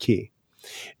helping the Maquis.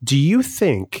 Do you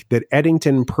think that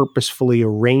Eddington purposefully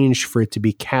arranged for it to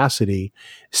be Cassidy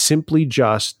simply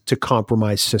just to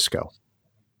compromise Sisko?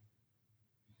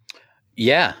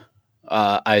 Yeah,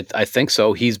 I think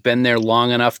so. He's been there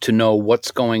long enough to know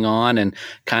what's going on and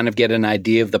kind of get an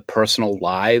idea of the personal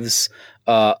lives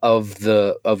of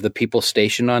the people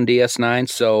stationed on DS9.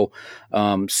 So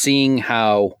seeing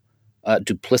how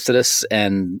duplicitous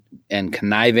and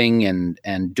conniving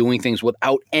and doing things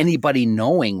without anybody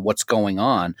knowing what's going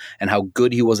on and how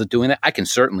good he was at doing that, I can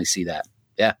certainly see that.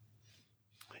 Yeah.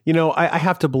 I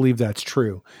have to believe that's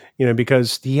true,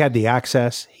 because he had the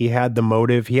access, he had the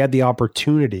motive, he had the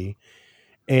opportunity,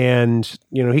 and,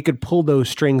 he could pull those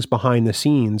strings behind the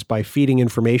scenes by feeding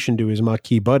information to his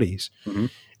Maquis buddies.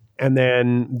 And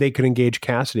then they could engage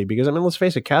Cassidy because, let's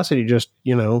face it, Cassidy just,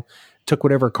 took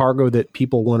whatever cargo that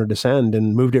people wanted to send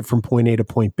and moved it from point A to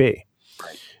point B.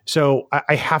 Right. So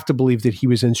I have to believe that he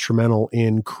was instrumental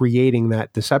in creating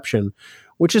that deception,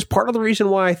 which is part of the reason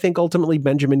why I think ultimately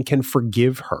Benjamin can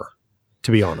forgive her,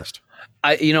 to be honest.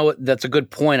 That's a good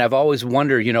point. I've always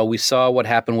wondered, we saw what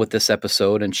happened with this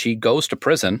episode, and she goes to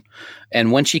prison,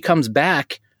 and when she comes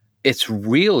back, it's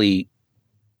really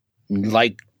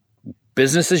like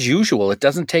business as usual. It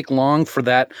doesn't take long for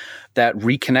that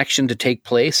reconnection to take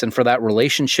place and for that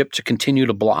relationship to continue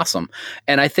to blossom.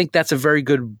 And I think that's a very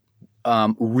good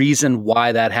reason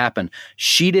why that happened.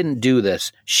 She didn't do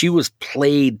this. She was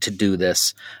played to do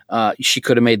this. She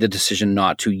could have made the decision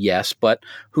not to, yes, but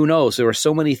who knows? There were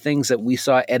so many things that we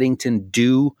saw Eddington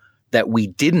do that we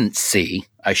didn't see,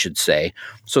 I should say.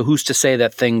 So who's to say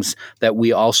that things that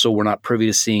we also were not privy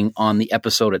to seeing on the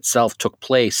episode itself took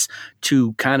place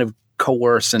to kind of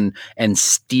coerce and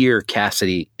steer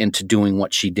Cassidy into doing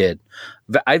what she did?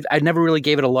 I never really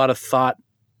gave it a lot of thought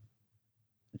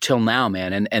till now,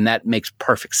 man, and that makes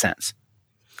perfect sense.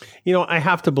 I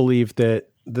have to believe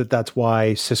that's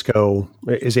why Sisko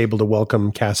is able to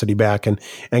welcome Cassidy back and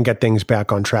get things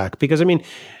back on track. Because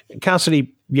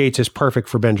Cassidy Yates is perfect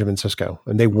for Benjamin Sisko,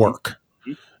 and they work.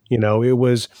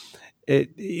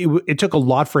 It took a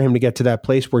lot for him to get to that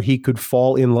place where he could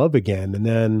fall in love again, and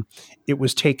then it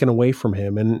was taken away from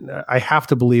him. And I have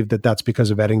to believe that that's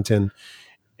because of Eddington,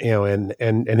 and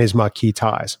his Maquis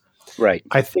ties. Right.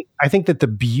 I think that the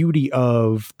beauty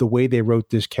of the way they wrote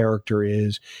this character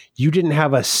is you didn't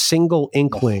have a single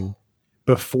inkling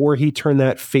before he turned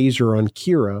that phaser on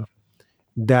Kira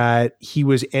that he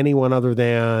was anyone other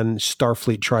than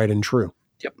Starfleet tried and true.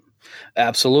 Yep.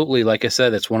 Absolutely. Like I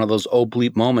said, it's one of those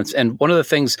oblique moments. And one of the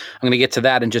things, I'm going to get to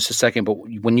that in just a second, but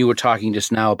when you were talking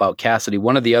just now about Cassidy,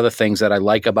 one of the other things that I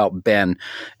like about Ben,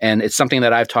 and it's something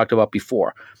that I've talked about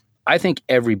before, I think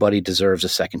everybody deserves a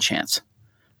second chance.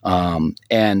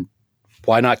 And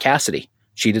why not Cassidy?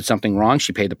 She did something wrong.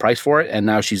 She paid the price for it. And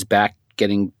now she's back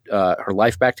getting her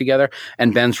life back together.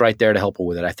 And Ben's right there to help her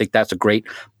with it. I think that's a great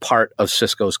part of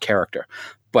Sisko's character.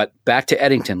 But back to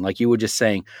Eddington, like you were just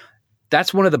saying,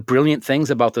 that's one of the brilliant things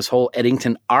about this whole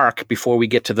Eddington arc before we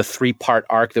get to the 3-part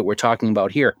arc that we're talking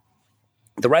about here.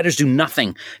 The writers do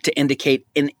nothing to indicate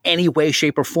in any way,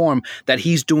 shape, or form that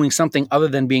he's doing something other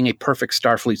than being a perfect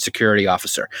Starfleet security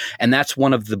officer. And that's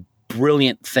one of the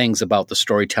brilliant things about the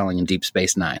storytelling in Deep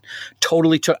Space Nine.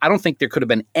 I don't think there could have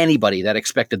been anybody that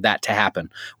expected that to happen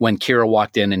when Kira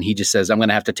walked in and he just says, I'm going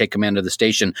to have to take command of the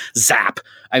station. Zap.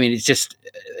 I mean,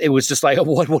 it was just like,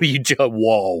 what are you doing?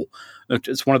 Whoa.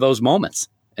 It's one of those moments.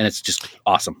 And it's just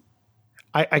awesome.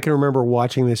 I can remember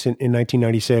watching this in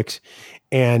 1996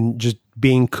 and just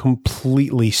being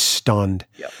completely stunned.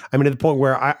 Yep. I mean, at the point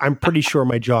where I'm pretty sure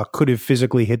my jaw could have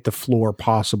physically hit the floor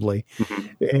possibly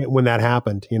when that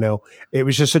happened. You know, it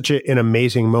was just such an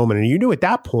amazing moment. And you knew at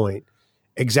that point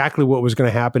exactly what was going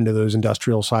to happen to those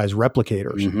industrial size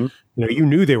replicators. Mm-hmm. You know, you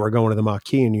knew they were going to the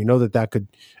Maquis, and you know that could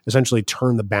essentially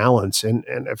turn the balance and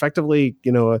effectively,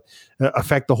 you know,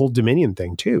 affect the whole Dominion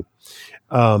thing too.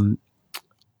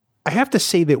 I have to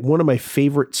say that one of my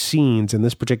favorite scenes in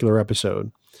this particular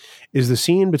episode is the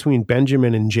scene between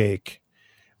Benjamin and Jake,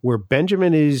 where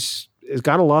Benjamin has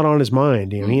got a lot on his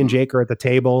mind. You know, he and Jake are at the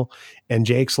table, and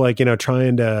Jake's like, you know,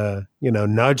 trying to, you know,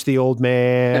 nudge the old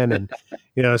man and,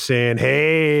 you know, saying,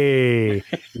 hey, you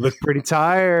look pretty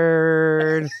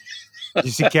tired. Did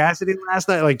you see Cassidy last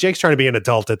night? Like, Jake's trying to be an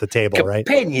adult at the table, right?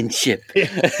 Companionship.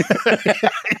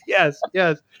 Yes.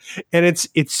 And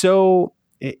it's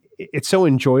so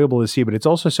enjoyable to see, but it's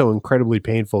also so incredibly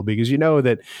painful because you know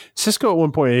that Sisko at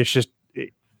one point is just,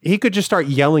 he could just start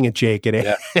yelling at Jake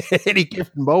at any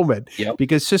given moment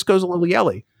because Sisko's a little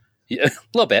yelly. Yeah,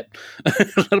 a little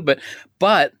bit,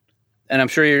 but, and I'm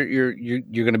sure you're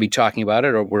going to be talking about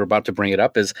it, or we're about to bring it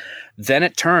up, is then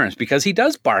it turns because he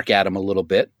does bark at him a little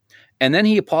bit. And then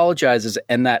he apologizes.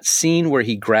 And that scene where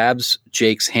he grabs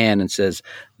Jake's hand and says,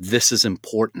 this is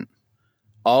important.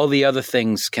 All the other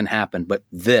things can happen, but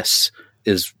this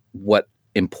is what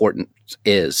important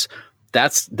is.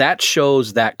 That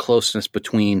shows that closeness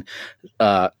between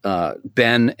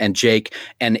Ben and Jake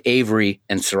and Avery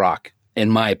and Sirach, in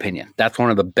my opinion. That's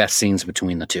one of the best scenes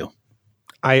between the two.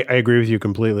 I agree with you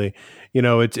completely. You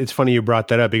know, it's funny you brought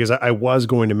that up because I was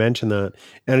going to mention that.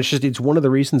 And it's one of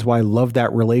the reasons why I love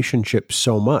that relationship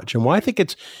so much and why I think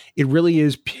it really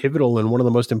is pivotal and one of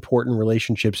the most important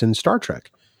relationships in Star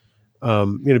Trek.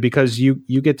 You know, because you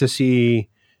get to see,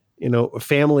 you know, a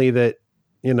family that,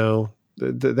 you know,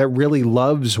 that really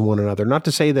loves one another. Not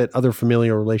to say that other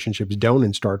familial relationships don't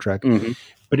in Star Trek,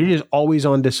 but it is always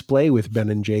on display with Ben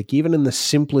and Jake, even in the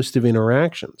simplest of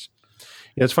interactions.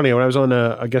 You know, it's funny, when I was on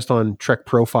a guest on Trek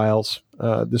Profiles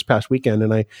this past weekend,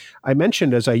 and I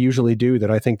mentioned, as I usually do,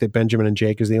 that I think that Benjamin and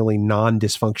Jake is the only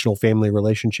non-dysfunctional family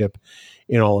relationship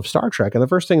in all of Star Trek. And the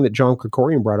first thing that John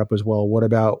Krikorian brought up was, well, what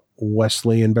about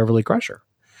Wesley and Beverly Crusher?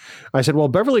 I said, well,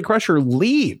 Beverly Crusher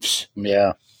leaves.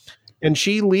 Yeah. And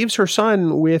she leaves her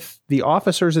son with the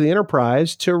officers of the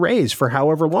Enterprise to raise for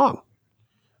however long.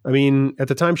 I mean, at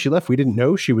the time she left, we didn't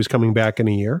know she was coming back in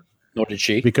a year. Nor did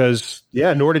she. Because,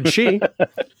 nor did she.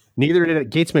 Neither did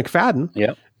Gates McFadden.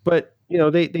 Yeah. But, you know,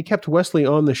 they kept Wesley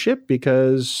on the ship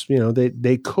because, you know,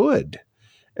 they could.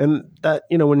 And that,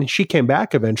 you know, when she came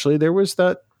back eventually, it was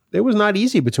not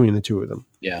easy between the two of them.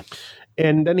 Yeah.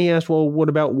 And then he asked, well, what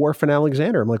about Worf and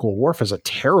Alexander? I'm like, well, Worf is a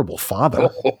terrible father.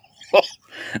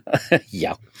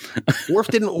 Yeah. Worf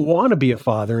didn't want to be a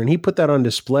father, and he put that on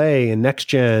display in Next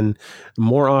Gen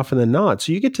more often than not.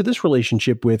 So you get to this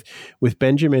relationship with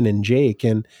Benjamin and Jake,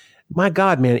 and my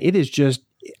God, man, it is just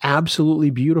absolutely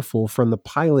beautiful from the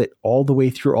pilot all the way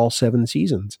through all 7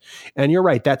 seasons. And you're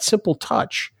right, that simple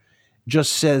touch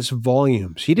just says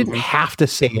volumes. He didn't have to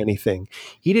say anything.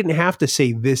 He didn't have to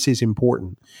say this is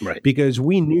important. Right. Because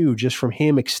we knew just from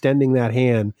him extending that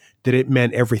hand that it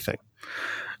meant everything.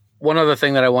 One other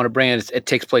thing that I want to bring in is it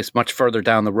takes place much further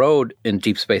down the road in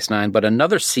Deep Space Nine, but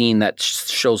another scene that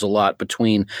shows a lot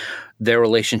between their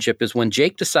relationship is when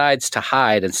Jake decides to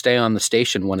hide and stay on the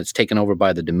station when it's taken over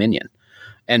by the Dominion.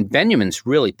 And Benjamin's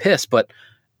really pissed, but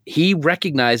he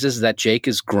recognizes that Jake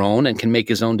is grown and can make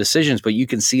his own decisions, but you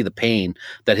can see the pain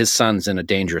that his son's in a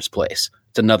dangerous place.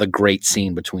 It's another great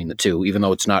scene between the two, even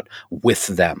though it's not with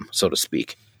them, so to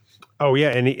speak. Oh, yeah,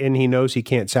 and he knows he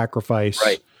can't sacrifice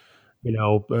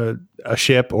a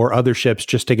ship or other ships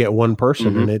just to get one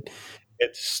person, and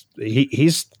it's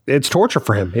torture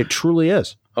for him. It truly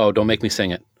is. Oh, don't make me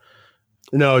sing it.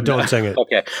 No, don't sing it.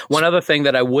 Okay. One other thing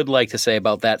that I would like to say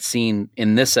about that scene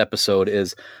in this episode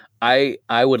is I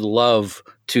would love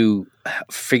to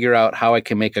figure out how I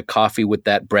can make a coffee with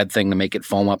that bread thing to make it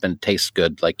foam up and taste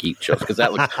good like he chose, because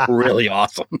that looks really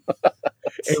awesome.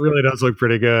 It really does look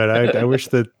pretty good. I wish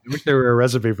there were a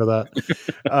recipe for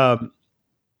that.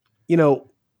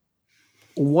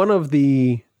 One of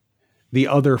the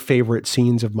other favorite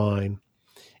scenes of mine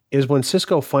is when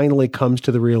Sisko finally comes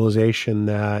to the realization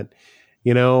that,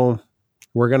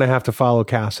 we're going to have to follow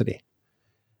Cassidy.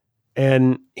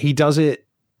 And he does it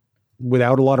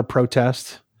without a lot of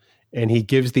protest, and he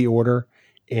gives the order,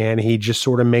 and he just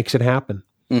sort of makes it happen.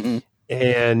 Mm-hmm.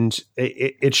 And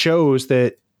it shows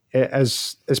that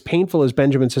as painful as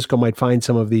Benjamin Sisko might find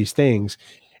some of these things,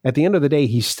 at the end of the day,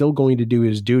 he's still going to do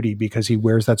his duty because he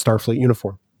wears that Starfleet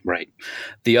uniform. Right.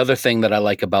 The other thing that I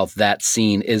like about that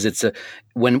scene is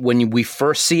when we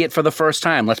first see it for the first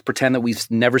time, let's pretend that we've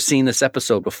never seen this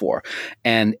episode before,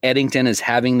 and Eddington is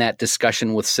having that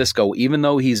discussion with Sisko, even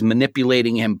though he's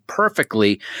manipulating him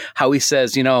perfectly, how he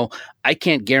says, I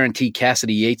can't guarantee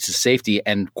Cassidy Yates' safety,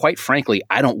 and quite frankly,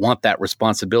 I don't want that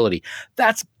responsibility.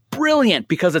 That's brilliant,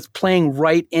 because it's playing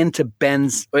right into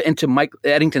Mike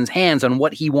Eddington's hands on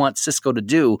what he wants Sisko to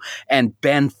do, and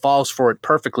Ben falls for it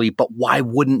perfectly. But why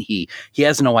wouldn't he? He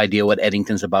has no idea what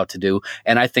Eddington's about to do,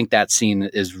 and I think that scene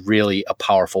is really a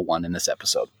powerful one in this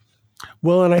episode.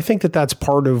 Well, and I think that that's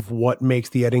part of what makes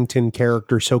the Eddington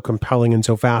character so compelling and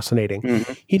so fascinating.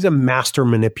 Mm-hmm. He's a master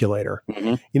manipulator.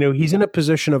 Mm-hmm. He's in a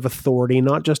position of authority,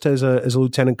 not just as a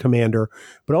lieutenant commander,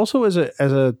 but also as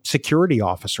a security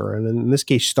officer, and in this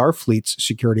case, Starfleet's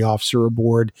security officer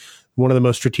aboard one of the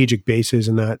most strategic bases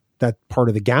in that part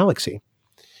of the galaxy.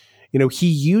 He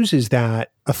uses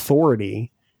that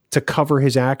authority to cover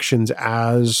his actions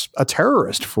as a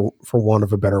terrorist, for want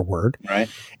of a better word. Right.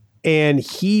 And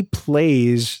he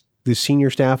plays the senior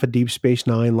staff at Deep Space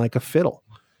Nine like a fiddle,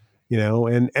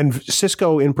 and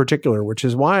Sisko in particular, which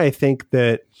is why I think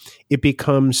that it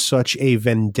becomes such a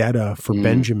vendetta for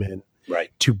Benjamin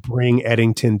to bring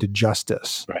Eddington to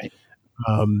justice. Right.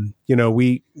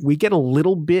 We get a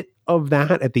little bit of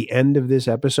that at the end of this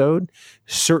episode,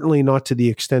 certainly not to the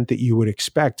extent that you would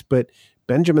expect, but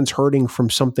Benjamin's hurting from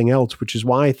something else, which is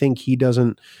why I think he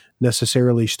doesn't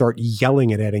necessarily start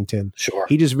yelling at Eddington. Sure.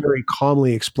 He just very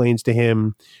calmly explains to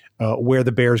him where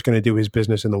the bear's going to do his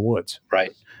business in the woods.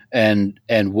 Right. And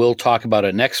we'll talk about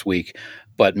it next week,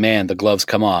 but man, the gloves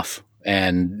come off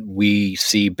and we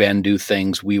see Ben do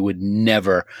things we would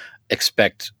never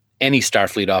expect any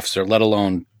Starfleet officer, let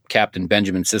alone Captain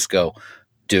Benjamin Sisko,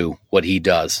 do what he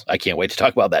does. I can't wait to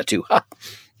talk about that too.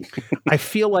 I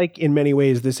feel like in many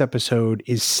ways this episode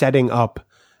is setting up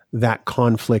that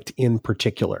conflict in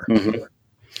particular.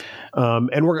 Mm-hmm.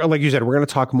 And we're, like you said, we're going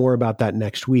to talk more about that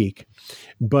next week.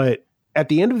 But at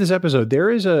the end of this episode, there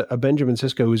is a Benjamin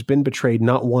Sisko who's been betrayed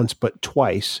not once, but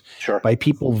twice by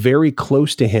people very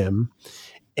close to him.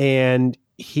 And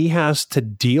he has to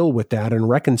deal with that and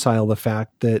reconcile the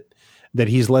fact that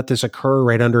he's let this occur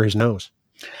right under his nose.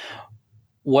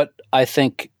 What I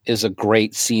think is a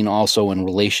great scene also in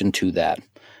relation to that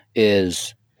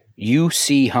is you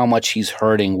see how much he's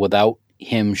hurting without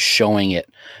him showing it.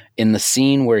 In the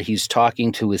scene where he's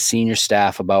talking to his senior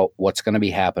staff about what's going to be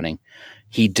happening,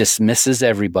 he dismisses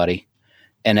everybody.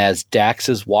 And as Dax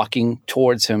is walking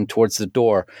towards him, towards the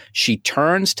door, she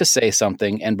turns to say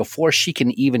something. And before she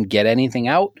can even get anything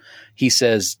out, he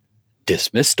says,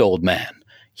 "Dismissed, old man."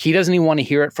 He doesn't even want to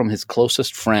hear it from his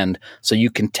closest friend, so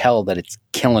you can tell that it's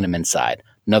killing him inside.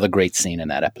 Another great scene in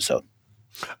that episode.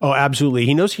 Oh, absolutely.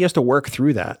 He knows he has to work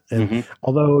through that. And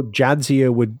although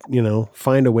Jadzia would,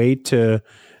 find a way to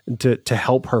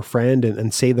help her friend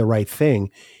and say the right thing,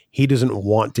 he doesn't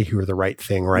want to hear the right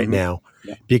thing right now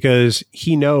because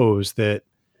he knows that,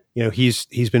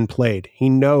 he's been played. He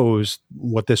knows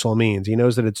what this all means. He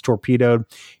knows that it's torpedoed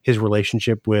his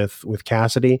relationship with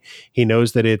Cassidy. He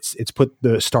knows that it's put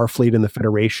the Starfleet and the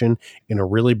Federation in a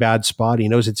really bad spot. He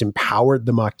knows it's empowered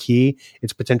the Maquis.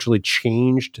 It's potentially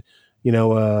changed,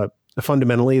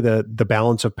 fundamentally the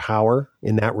balance of power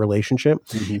in that relationship.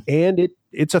 And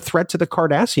it's a threat to the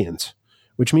Cardassians,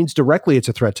 which means directly it's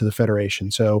a threat to the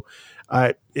Federation. So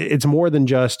it's more than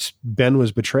just Ben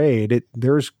was betrayed.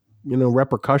 There's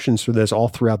repercussions for this all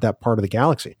throughout that part of the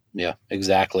galaxy. Yeah,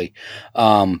 exactly.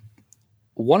 One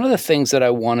of the things that I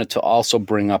wanted to also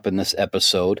bring up in this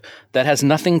episode that has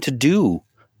nothing to do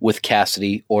with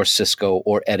Cassidy or Sisko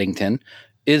or Eddington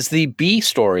is the B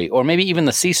story, or maybe even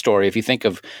the C story, if you think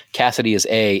of Cassidy as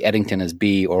A, Eddington as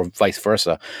B, or vice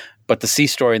versa. But the C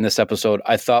story in this episode,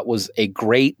 I thought was a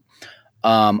great,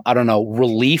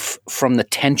 relief from the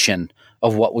tension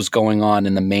of what was going on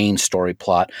in the main story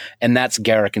plot, and that's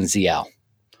Garak and Ziyal.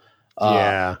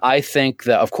 I think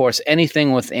that, of course,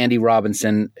 anything with Andy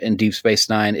Robinson in Deep Space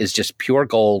Nine is just pure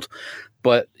gold,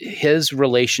 but his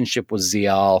relationship with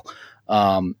Ziyal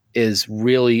is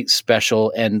really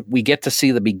special, and we get to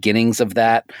see the beginnings of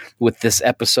that with this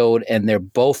episode, and they're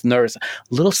both nervous. A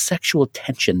little sexual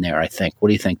tension there, I think. What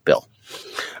do you think, Bill?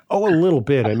 Oh, a little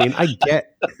bit. I mean,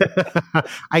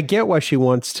 I get why she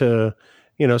wants to,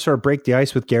 sort of break the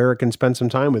ice with Garak and spend some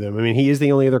time with him. I mean, he is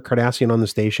the only other Cardassian on the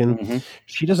station. Mm-hmm.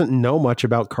 She doesn't know much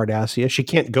about Cardassia. She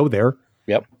can't go there.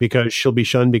 Yep. Because she'll be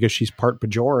shunned because she's part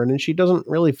Bajoran, and she doesn't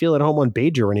really feel at home on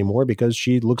Bajor anymore because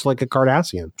she looks like a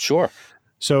Cardassian. Sure.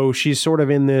 So she's sort of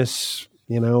in this,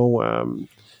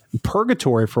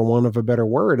 purgatory, for want of a better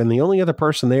word. And the only other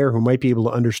person there who might be able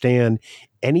to understand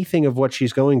anything of what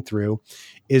she's going through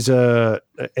is an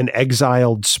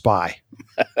exiled spy.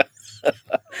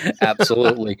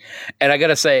 Absolutely. And I got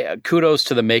to say, kudos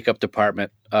to the makeup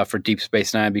department for Deep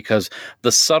Space Nine, because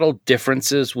the subtle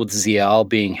differences with Ziyal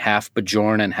being half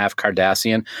Bajoran and half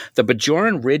Cardassian, the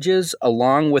Bajoran ridges,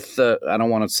 along with the, I don't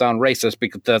want to sound racist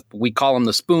because we call them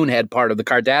the spoonhead part of the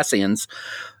Cardassians,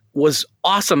 was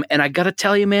awesome. And I got to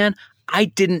tell you, man, I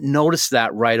didn't notice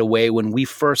that right away when we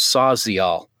first saw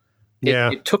Ziyal.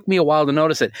 It took me a while to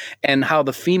notice it, and how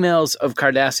the females of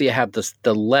Cardassia have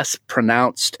the less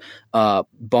pronounced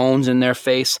bones in their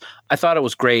face. I thought it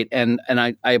was great, and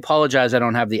I apologize I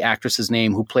don't have the actress's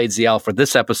name who played Ziyal for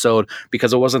this episode,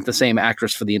 because it wasn't the same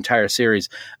actress for the entire series.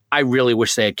 I really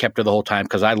wish they had kept her the whole time,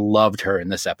 because I loved her in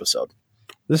this episode.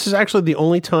 This is actually the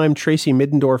only time Tracy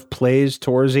Middendorf plays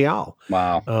Tor Ziyal.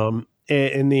 Wow.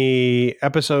 In the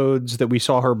episodes that we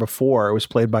saw her before, it was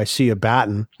played by Sia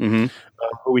Batten, who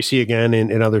we see again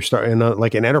in other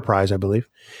like in Enterprise, I believe.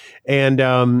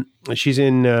 And she's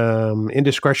in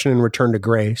Indiscretion and Return to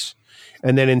Grace.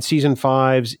 And then in season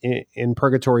 5's in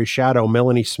Purgatory Shadow,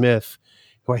 Melanie Smith,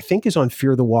 who I think is on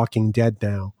Fear the Walking Dead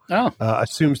now,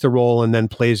 assumes the role and then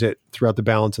plays it throughout the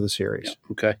balance of the series. Yeah,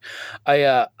 okay.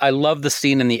 I love the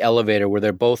scene in the elevator where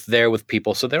they're both there with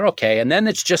people, so they're okay. And then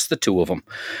it's just the two of them.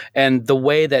 And the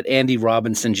way that Andy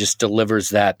Robinson just delivers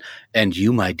that, and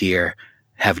you, my dear,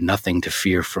 have nothing to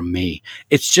fear from me.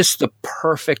 It's just the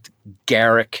perfect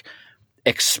Garak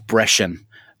expression.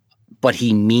 But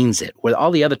he means it. Where all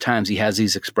the other times he has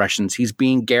these expressions, he's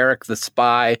being Garak the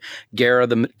spy,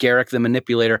 Garak the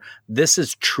manipulator. This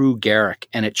is true Garak,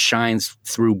 and it shines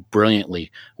through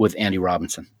brilliantly with Andy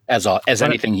Robinson, as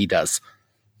anything he does.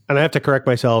 And I have to correct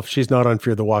myself. She's not on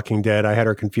Fear the Walking Dead. I had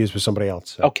her confused with somebody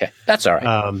else. So. Okay, that's all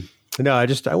right. No,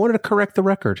 I wanted to correct the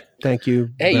record. Thank you.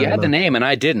 Hey, you had the name, and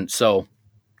I didn't, so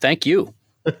thank you.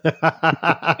 So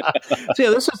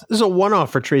yeah, this is a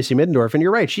one-off for Tracy Middendorf, and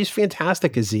you're right, she's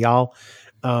fantastic as Ziyal.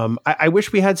 I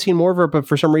wish we had seen more of her, but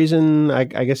for some reason, I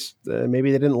guess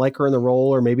maybe they didn't like her in the role,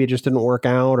 or maybe it just didn't work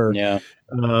out, or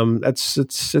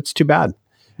it's too bad.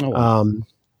 Oh, wow.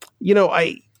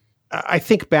 I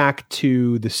think back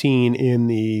to the scene in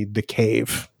the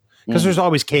cave, because there's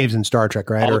always caves in Star Trek,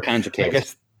 right? All kinds of caves. I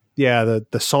guess, the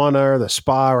sauna or the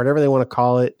spa or whatever they want to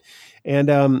call it, and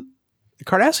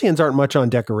Cardassians aren't much on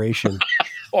decoration.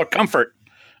 Or comfort.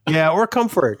 Yeah, or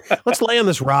comfort. Let's lay on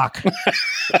this rock.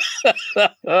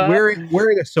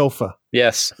 wearing a sofa.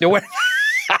 Yes.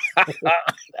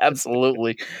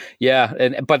 Absolutely.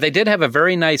 Yeah. But they did have a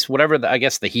very nice, I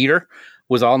guess the heater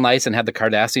was all nice and had the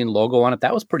Cardassian logo on it.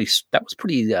 That was pretty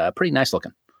nice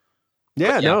looking.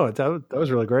 Yeah, that was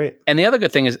really great. And the other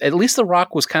good thing is, at least the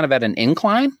rock was kind of at an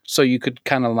incline, so you could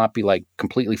kind of not be like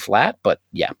completely flat, but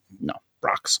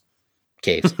rocks.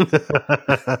 Caves.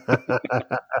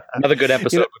 Another good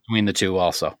episode between the two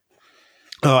also.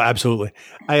 Oh, absolutely.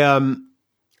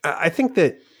 I think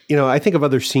that, I think of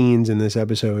other scenes in this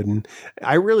episode, and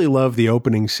I really love the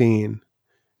opening scene,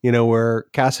 where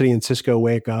Cassidy and Sisko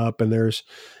wake up, and there's,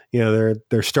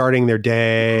 they're starting their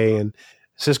day, and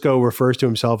Sisko refers to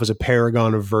himself as a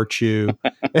paragon of virtue.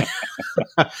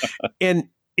 And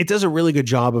it does a really good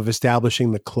job of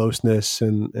establishing the closeness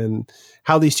and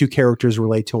how these two characters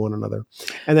relate to one another.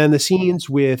 And then the scenes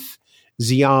with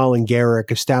Ziyal and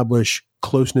Garak establish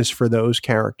closeness for those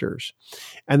characters.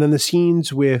 And then the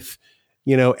scenes with,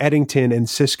 Eddington and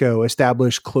Sisko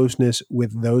establish closeness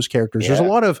with those characters. Yeah. There's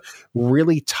a lot of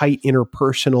really tight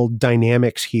interpersonal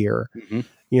dynamics here,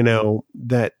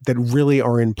 that really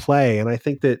are in play. And I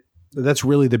think that That's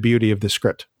really the beauty of the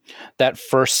script. That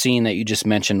first scene that you just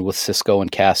mentioned with Sisko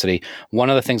and Cassidy, one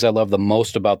of the things I love the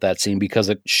most about that scene, because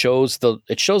it shows the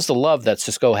love that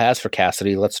Sisko has for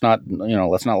Cassidy. Let's not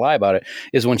lie about it,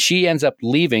 is when she ends up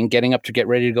leaving, getting up to get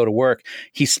ready to go to work,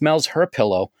 he smells her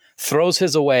pillow, throws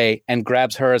his away, and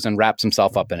grabs hers and wraps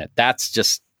himself up in it. That's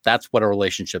what a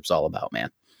relationship's all about,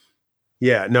 man.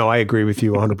 Yeah, no, I agree with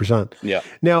you 100%. Yeah.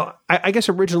 Now, I guess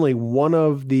originally one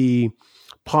of the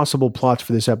possible plots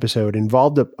for this episode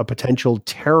involved a potential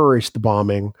terrorist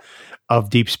bombing of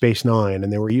Deep Space Nine,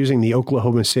 and they were using the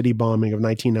Oklahoma City bombing of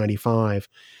 1995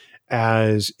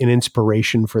 as an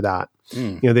inspiration for that.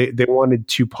 You know, they wanted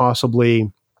to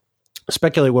possibly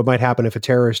speculate what might happen if a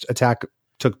terrorist attack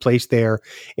took place there,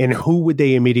 and who would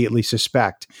they immediately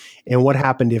suspect, and what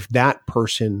happened if that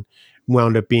person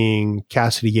wound up being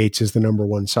Cassidy Yates as the number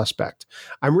one suspect.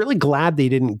 I'm really glad they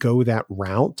didn't go that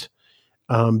route.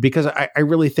 Because I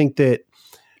really think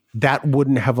that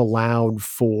wouldn't have allowed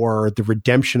for the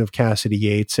redemption of Cassidy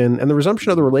Yates and the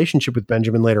resumption of the relationship with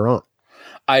Benjamin later on.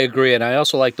 I agree. And I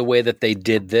also like the way that they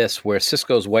did this, where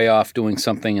Sisko's way off doing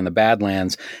something in the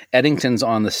Badlands. Eddington's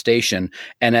on the station.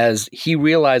 And as he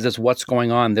realizes what's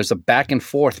going on, there's a back and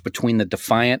forth between the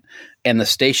Defiant and the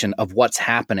station of what's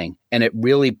happening. And it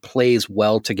really plays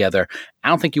well together. I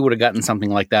don't think you would have gotten something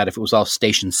like that if it was all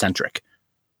station centric.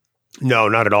 No,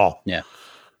 not at all. Yeah.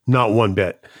 Not one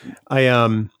bit.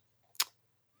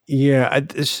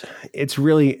 It's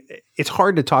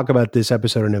hard to talk about this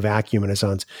episode in a vacuum in a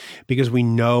sense, because we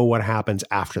know what happens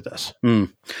after this.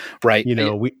 Right. You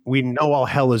know, we know all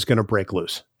hell is going to break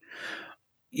loose.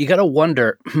 You got to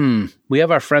wonder, we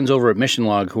have our friends over at Mission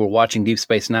Log who are watching Deep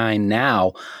Space Nine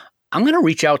now. I'm going to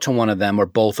reach out to one of them or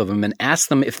both of them and ask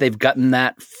them if they've gotten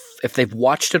that, if they've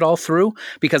watched it all through,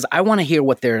 because I want to hear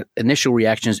what their initial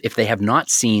reaction is if they have not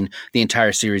seen the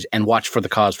entire series and watched For the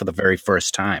Cause for the very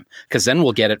first time, because then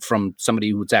we'll get it from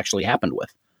somebody who it's actually happened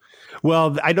with.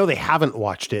 Well, I know they haven't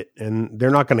watched it, and they're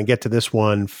not going to get to this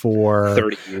one for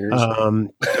 30 years.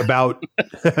 About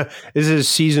this is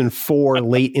season 4,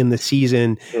 late in the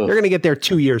season. Ugh. They're going to get there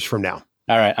 2 years from now.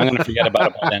 All right, I'm going to forget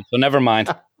about it by then. So never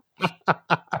mind.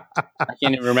 I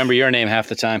can't even remember your name half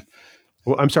the time.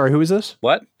 Well, I'm sorry. Who is this?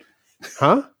 What?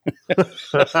 Huh?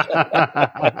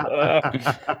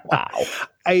 Wow.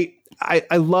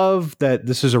 I love that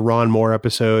this is a Ron Moore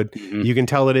episode. Mm-hmm. You can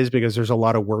tell it is because there's a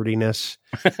lot of wordiness.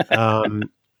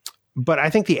 But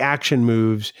I think the action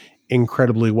moves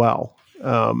incredibly well.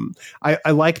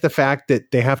 I like the fact that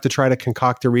they have to try to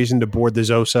concoct a reason to board the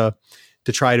Zosa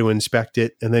to try to inspect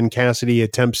it. And then Cassidy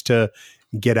attempts to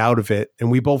get out of it. And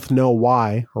we both know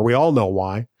why, or we all know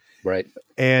why. Right.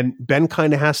 And Ben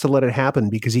kind of has to let it happen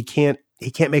because he can't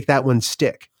make that one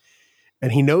stick.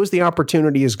 And he knows the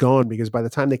opportunity is gone because by the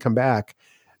time they come back,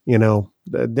 you know,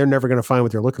 they're never going to find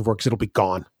what they're looking for because it'll be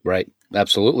gone. Right.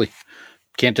 Absolutely.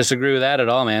 Can't disagree with that at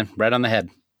all, man. Right on the head.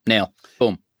 Nail.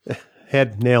 Boom.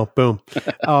 Head, nail, boom.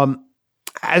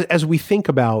 As we think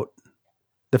about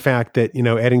the fact that, you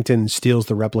know, Eddington steals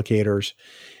the replicators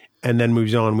and then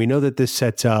moves on, we know that this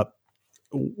sets up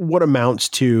what amounts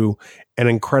to an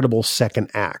incredible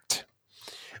second act.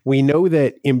 We know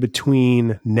that in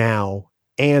between now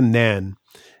and then,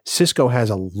 Sisko has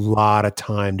a lot of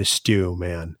time to stew,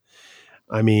 man.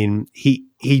 I mean, he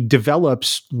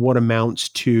develops what amounts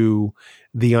to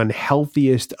the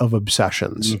unhealthiest of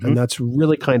obsessions. Mm-hmm. And that's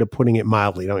really kind of putting it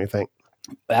mildly, don't you think?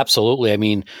 Absolutely. I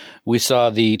mean, we saw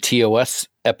the TOS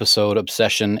episode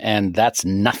Obsession, and that's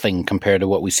nothing compared to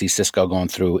what we see Sisko going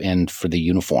through in For the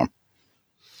Uniform.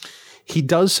 He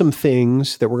does some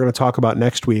things that we're going to talk about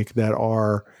next week that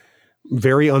are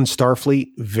very un-Starfleet,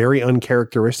 very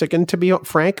uncharacteristic, and to be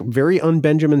frank, very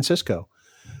un-Benjamin Sisko.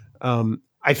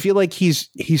 I feel like he's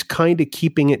kind of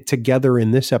keeping it together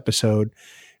in this episode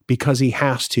because he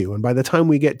has to. And by the time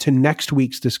we get to next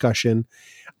week's discussion,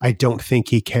 I don't think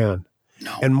he can.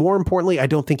 No. And more importantly, I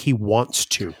don't think he wants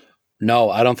to.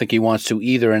 No, I don't think he wants to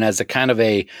either. And as a kind of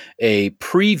a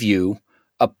preview,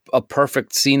 a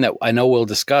perfect scene that I know we'll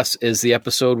discuss is the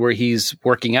episode where he's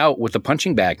working out with the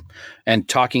punching bag and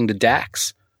talking to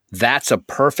Dax. That's a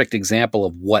perfect example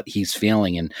of what he's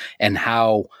feeling and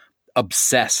how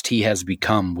obsessed he has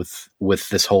become with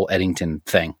this whole Eddington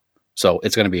thing. So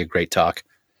it's going to be a great talk.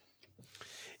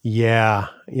 Yeah.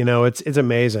 You know, it's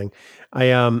amazing.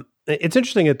 It's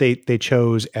interesting that they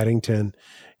chose Eddington,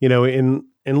 you know, in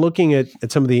looking at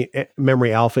some of the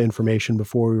Memory Alpha information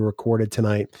before we recorded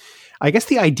tonight. I guess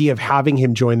the idea of having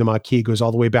him join the Maquis goes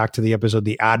all the way back to the episode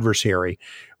The Adversary,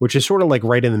 which is sort of like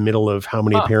right in the middle of how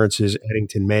many appearances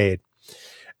Eddington made.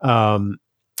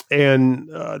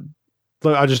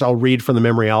 I'll read from the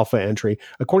Memory Alpha entry.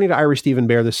 According to Ira Stephen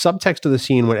Bear, the subtext of the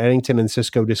scene when Eddington and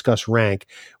Sisko discuss rank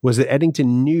was that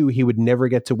Eddington knew he would never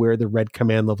get to wear the red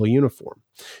command level uniform.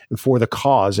 And For the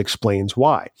Cause explains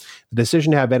why. The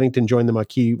decision to have Eddington join the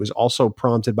Maquis was also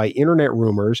prompted by internet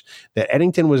rumors that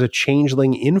Eddington was a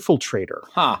changeling infiltrator.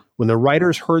 Huh. When the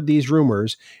writers heard these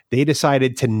rumors, they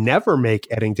decided to never make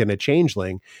Eddington a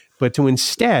changeling, but to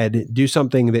instead do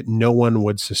something that no one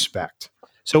would suspect.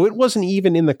 So it wasn't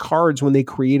even in the cards when they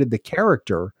created the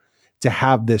character to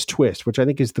have this twist, which I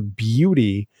think is the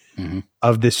beauty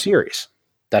of this series.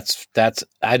 That's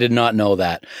I did not know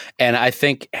that. And I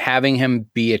think having him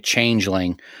be a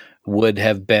changeling would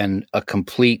have been a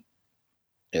complete,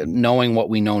 knowing what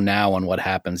we know now and what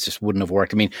happens just wouldn't have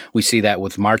worked. I mean, we see that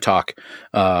with Martok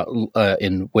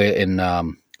in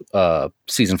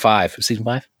season 5. Season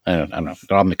 5? I don't know.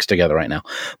 They're all mixed together right now.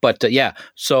 But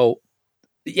so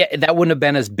that wouldn't have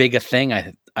been as big a thing,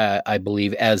 I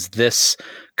believe, as this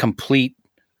complete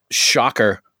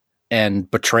shocker and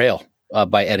betrayal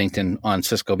by Eddington on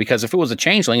Sisko. Because if it was a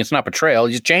changeling, it's not betrayal;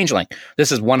 he's a changeling.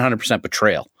 This is 100%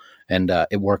 betrayal, and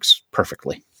it works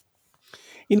perfectly.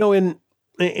 In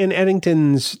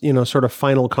Eddington's sort of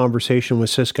final conversation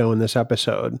with Sisko in this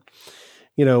episode,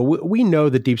 we know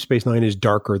that Deep Space Nine is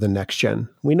darker than Next Gen.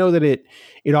 We know that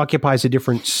it occupies a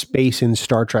different space in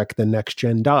Star Trek than Next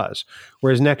Gen does.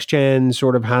 Whereas Next Gen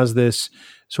sort of has this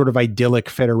sort of idyllic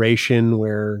Federation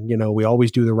where, we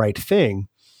always do the right thing.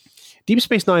 Deep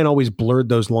Space Nine always blurred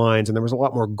those lines, and there was a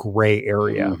lot more gray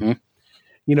area.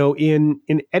 In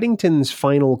Eddington's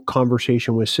final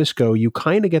conversation with Sisko, you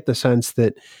kind of get the sense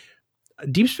that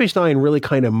Deep Space Nine really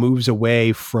kind of moves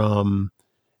away from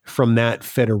that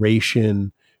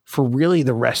Federation for really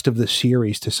the rest of the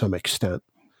series to some extent,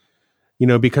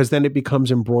 because then it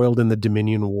becomes embroiled in the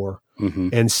Dominion War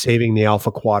and saving the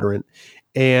Alpha Quadrant.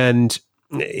 And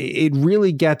it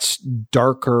really gets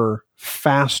darker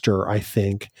faster, I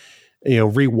think,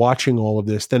 rewatching all of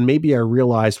this than maybe I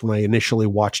realized when I initially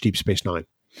watched Deep Space Nine.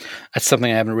 That's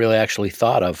something I haven't really actually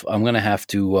thought of. I'm going to have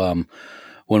to,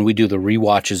 when we do the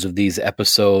rewatches of these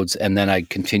episodes and then I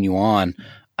continue on,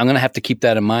 I'm going to have to keep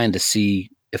that in mind to see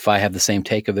if I have the same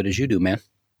take of it as you do, man.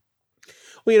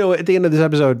 Well, at the end of this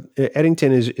episode,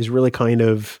 Eddington is really kind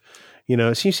of,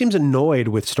 he seems annoyed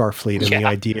with Starfleet and the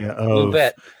idea of,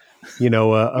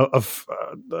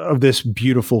 of this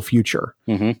beautiful future.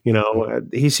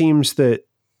 He seems that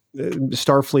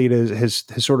Starfleet has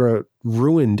sort of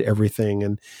ruined everything.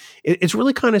 And it's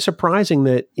really kind of surprising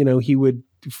that, he would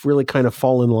really kind of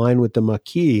fall in line with the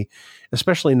Maquis,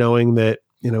 especially knowing that,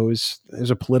 it was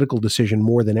a political decision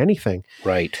more than anything.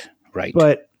 Right.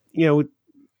 But,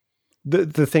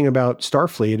 the thing about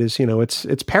Starfleet is,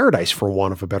 it's paradise for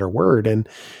want of a better word. And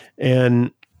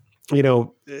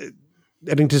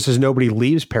Eddington says nobody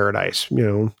leaves paradise,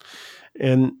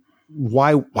 and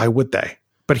why would they?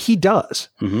 But he does.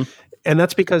 And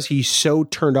that's because he's so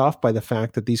turned off by the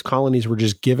fact that these colonies were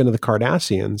just given to the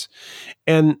Cardassians.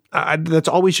 And that's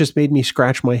always just made me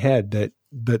scratch my head that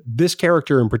this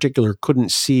character in particular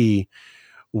couldn't see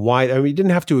why. I mean, he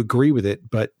didn't have to agree with it,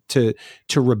 but to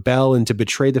rebel and to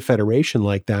betray the Federation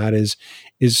like that is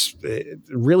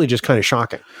really just kind of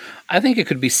shocking. I think it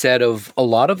could be said of a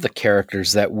lot of the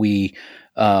characters that we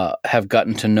have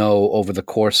gotten to know over the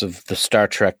course of the Star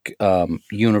Trek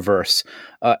universe.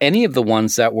 Any of the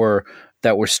ones that were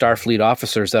Starfleet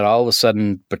officers that all of a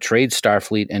sudden betrayed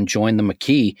Starfleet and joined the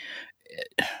Maquis.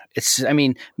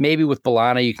 Maybe with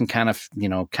B'Elanna, you can kind of,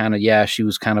 she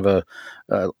was kind of a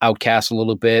outcast a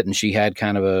little bit, and she had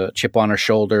kind of a chip on her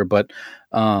shoulder. But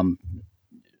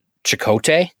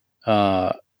Chakotay,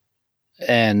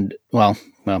 and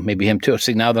maybe him too.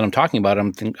 See, now that I'm talking about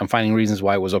it, I'm finding reasons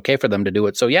why it was okay for them to do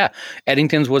it. So yeah,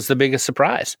 Eddington's was the biggest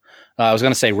surprise. I was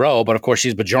going to say Ro, but of course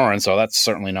she's Bajoran, so that's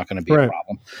certainly not going to be a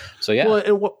problem. So yeah. Well,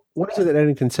 and what is it that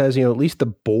Eddington says? At least the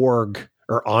Borg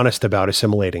are honest about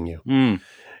assimilating you.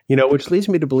 Which leads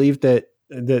me to believe that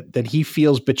he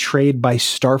feels betrayed by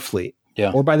Starfleet.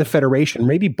 Yeah. Or by the Federation,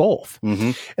 maybe both.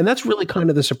 And that's really kind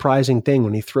of the surprising thing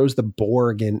when he throws the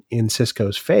Borg in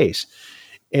Sisko's face.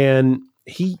 And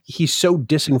he's so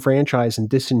disenfranchised and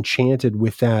disenchanted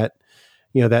with that,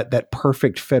 that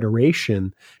perfect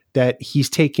Federation that he's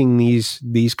taking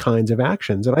these kinds of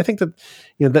actions. And I think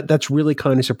that, that's really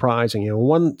kind of surprising. On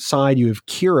one side, you have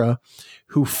Kira,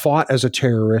 who fought as a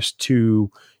terrorist to,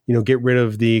 get rid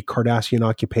of the Cardassian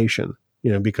occupation,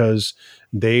 because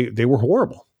they were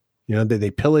horrible.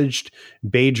 They pillaged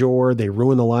Bajor, they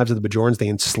ruined the lives of the Bajorans, they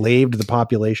enslaved the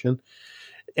population.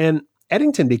 And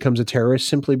Eddington becomes a terrorist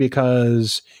simply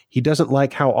because he doesn't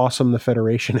like how awesome the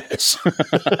Federation is.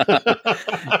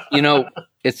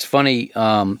 It's funny.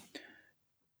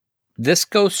 this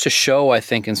goes to show, I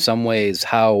think, in some ways,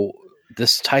 how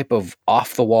this type of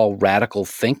off-the-wall radical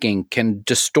thinking can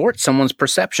distort someone's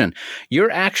perception.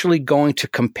 You're actually going to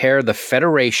compare the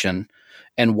Federation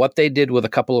and what they did with a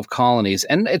couple of colonies,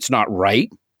 and it's not right,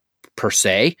 per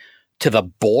se, to the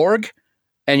Borg,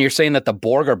 and you're saying that the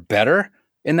Borg are better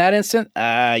in that instant?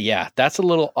 Yeah, that's a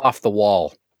little off the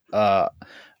wall.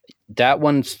 That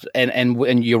one's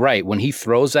and you're right. When he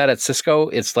throws that at Sisko,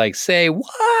 it's like, say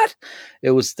what?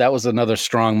 That was another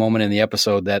strong moment in the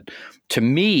episode that, to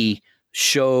me,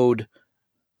 showed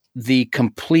the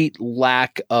complete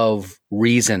lack of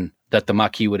reason that the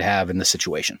Maquis would have in this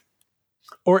situation.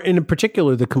 Or in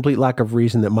particular, the complete lack of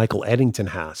reason that Michael Eddington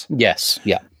has. Yes,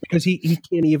 yeah. Because he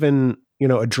can't even,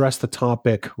 address the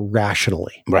topic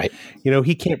rationally. Right.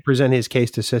 He can't present his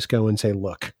case to Sisko and say,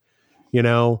 look,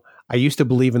 I used to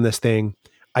believe in this thing.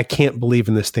 I can't believe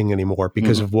in this thing anymore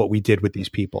because of what we did with these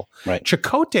people. Right.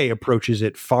 Chakotay approaches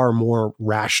it far more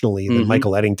rationally than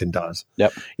Michael Eddington does.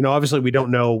 Yep. Obviously we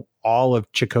don't know all of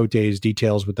Chakotay's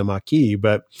details with the Maquis,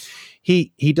 but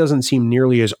he doesn't seem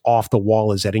nearly as off the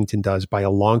wall as Eddington does by a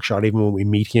long shot, even when we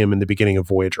meet him in the beginning of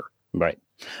Voyager. Right.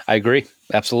 I agree.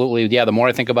 Absolutely. Yeah. The more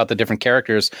I think about the different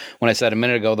characters, when I said a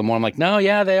minute ago, the more I'm like, no,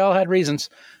 yeah, they all had reasons.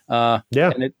 And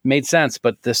it made sense.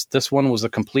 But this one was a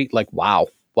complete, wow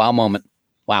moment.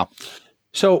 Wow.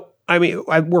 So,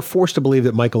 we're forced to believe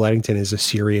that Michael Eddington is a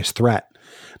serious threat,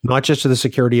 not just to the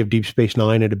security of Deep Space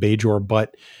Nine and to Bajor,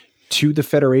 but to the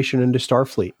Federation and to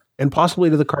Starfleet, and possibly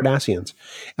to the Cardassians.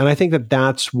 And I think that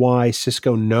that's why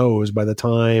Sisko knows by the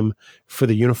time for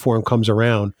the uniform comes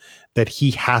around that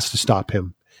he has to stop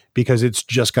him, because it's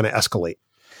just going to escalate.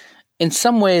 In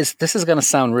some ways, this is going to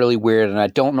sound really weird, and I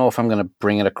don't know if I'm going to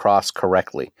bring it across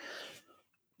correctly.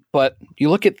 But you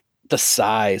look at the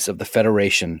size of the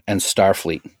Federation and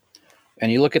Starfleet, and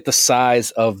you look at the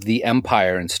size of the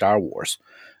Empire in Star Wars,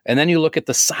 and then you look at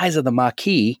the size of the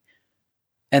Maquis,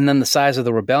 and then the size of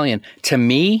the Rebellion. To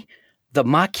me, the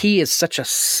Maquis is such a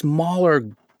smaller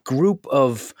group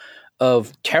of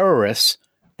terrorists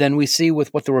than we see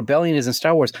with what the Rebellion is in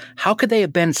Star Wars. How could they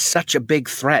have been such a big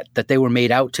threat that they were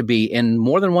made out to be in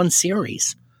more than one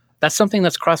series? That's something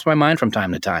that's crossed my mind from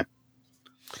time to time.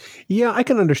 Yeah, I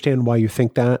can understand why you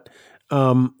think that.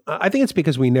 I think it's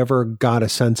because we never got a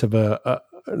sense of a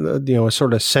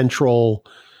sort of central,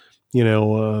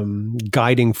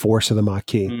 guiding force of the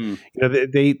Maquis.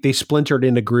 They splintered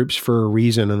into groups for a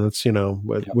reason, and that's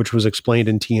which was explained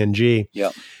in TNG.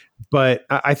 Yeah. But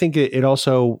I think it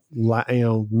also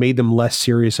made them less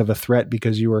serious of a threat,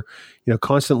 because you were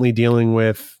constantly dealing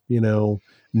with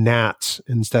gnats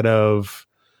instead of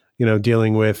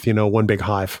dealing with one big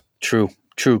hive. True.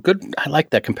 Good. I like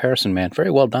that comparison, man.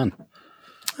 Very well done.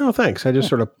 Oh, thanks. I just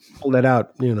sort of pulled that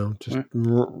out,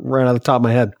 right out of the top of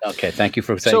my head. Okay. Thank you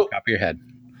for saying top of your head.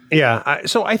 Yeah.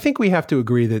 So I think we have to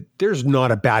agree that there's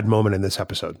not a bad moment in this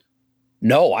episode.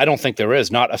 No, I don't think there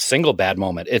is. Not a single bad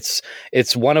moment. It's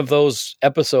one of those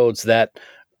episodes that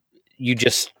you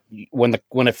just, when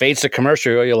it fades to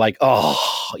commercial, you're like, oh,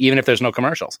 even if there's no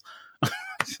commercials.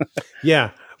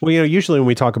 Yeah. Well, usually when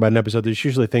we talk about an episode, there's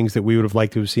usually things that we would have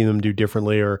liked to have seen them do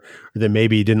differently, or that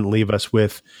maybe didn't leave us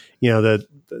with,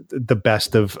 the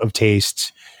best of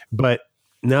tastes. But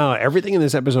no, everything in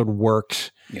this episode works.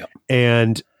 Yeah.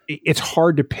 And it's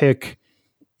hard to pick,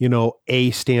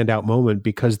 a standout moment,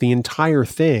 because the entire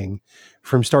thing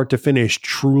from start to finish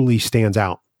truly stands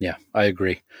out. Yeah, I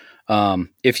agree.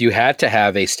 If you had to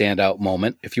have a standout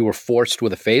moment, if you were forced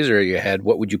with a phaser in your head,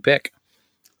 what would you pick?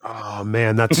 Oh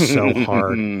man, that's so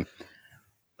hard.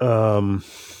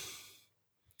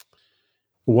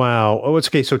 Wow. Oh, it's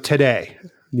okay. So today,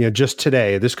 just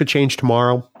today, this could change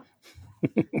tomorrow.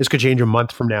 This could change a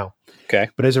month from now. Okay.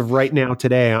 But as of right now,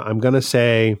 today, I'm going to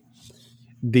say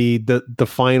the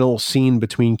final scene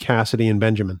between Cassidy and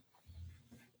Benjamin.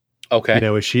 Okay.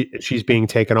 As she's being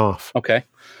taken off. Okay.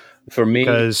 For me,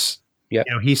 because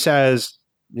he says,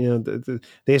 they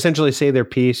essentially say their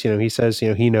piece. He says,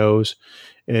 he knows.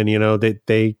 And,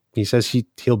 he says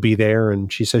he'll be there,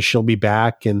 and she says she'll be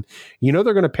back, and, they're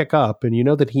going to pick up,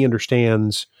 and that he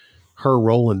understands her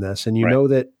role in this. And know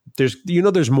that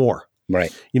there's more,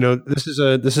 right. This is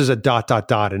a ...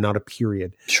 and not a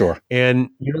period. Sure. And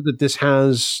that this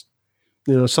has,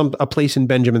 a place in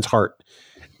Benjamin's heart.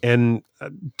 And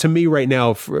to me right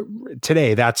now,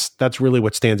 today, that's really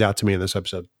what stands out to me in this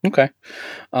episode. Okay.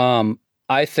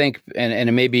 I think, and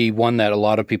it may be one that a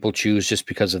lot of people choose just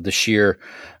because of the sheer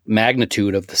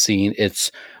magnitude of the scene.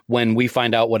 It's when we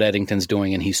find out what Eddington's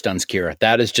doing and he stuns Kira.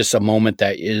 That is just a moment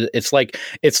that it's like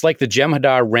the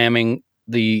Jem'Hadar ramming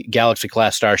the Galaxy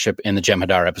class starship in the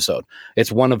Jem'Hadar episode.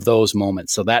 It's one of those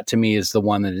moments. So that to me is the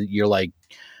one that you're like,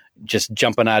 just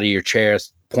jumping out of your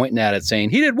chairs, pointing at it, saying,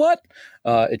 "He did what?"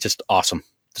 It's just awesome.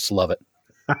 Just love it.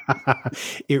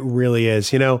 It really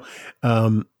is.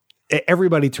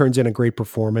 Everybody turns in a great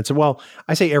performance. Well,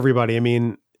 I say everybody. I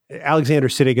mean, Alexander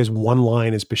Siddig has one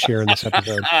line as Bashir in this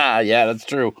episode. Yeah, that's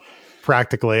true.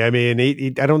 Practically. I mean,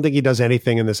 I don't think he does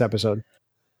anything in this episode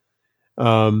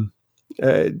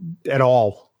at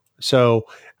all. So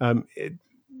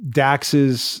Dax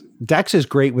is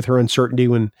great with her uncertainty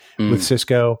with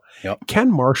Sisko. Yep.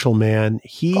 Ken Marshall, man,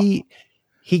 he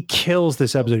kills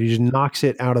this episode. He just knocks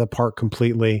it out of the park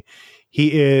completely.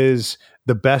 He is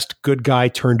the best good guy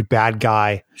turned bad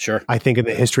guy, sure, I think, in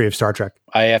the history of Star Trek.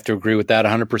 I have to agree with that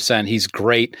 100%. He's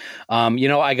great.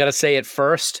 I got to say at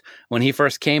first, when he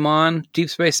first came on Deep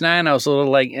Space Nine, I was a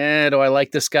little like, do I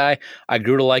like this guy? I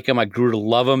grew to like him. I grew to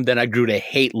love him. Then I grew to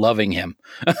hate loving him.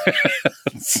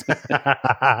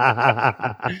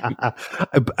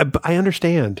 I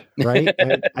understand, right?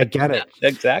 I get it.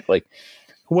 Exactly.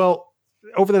 Well,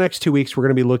 over the next 2 weeks, we're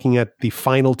going to be looking at the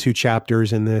final 2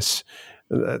 chapters in this.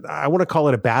 I want to call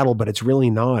it a battle, but it's really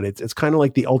not. It's kind of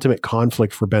like the ultimate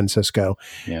conflict for Ben Sisko.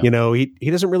 Yeah.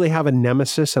 He doesn't really have a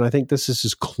nemesis, and I think this is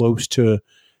as close to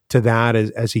that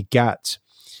as he gets.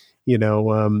 He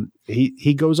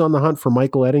goes on the hunt for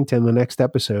Michael Eddington the next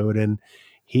episode, and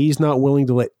he's not willing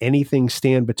to let anything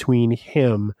stand between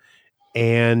him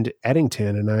and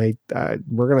Eddington. And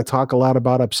we're going to talk a lot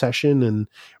about obsession, and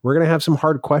we're going to have some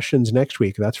hard questions next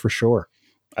week. That's for sure.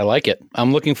 I like it.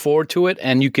 I'm looking forward to it,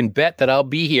 and you can bet that I'll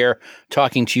be here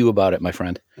talking to you about it, my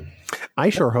friend. I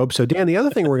sure hope so. Dan, the other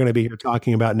thing we're going to be here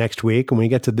talking about next week when we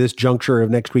get to this juncture of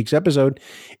next week's episode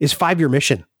is 5-Year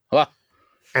Mission.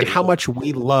 And how much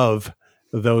we love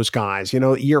those guys.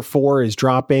 Year 4 is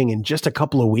dropping in just a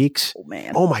couple of weeks. Oh,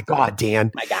 man. Oh, my God,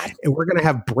 Dan. My God. And we're going to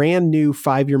have brand new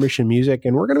 5-Year Mission music,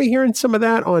 and we're going to be hearing some of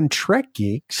that on Trek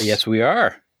Geeks. Yes, we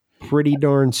are. Pretty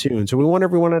darn soon. So we want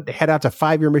everyone to head out to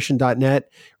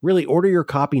 5yearmission.net. Really order your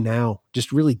copy now.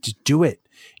 Just do it.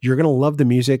 You're going to love the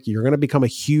music. You're going to become a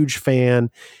huge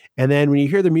fan. And then when you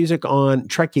hear the music on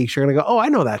Trek Geeks, you're going to go, oh, I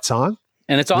know that song.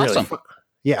 And it's awesome. Really?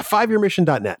 Yeah,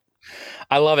 5yearmission.net.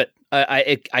 I love it.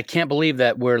 I can't believe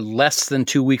that we're less than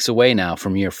 2 weeks away now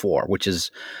from year 4, which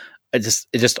is it's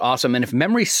just awesome. And if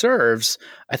memory serves,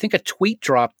 I think a tweet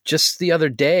dropped just the other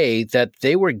day that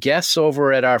they were guests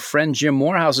over at our friend Jim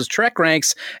Morehouse's Trek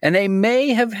Ranks, and they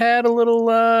may have had a little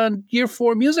year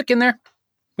 4 music in there.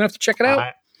 We have to check it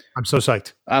out. I'm so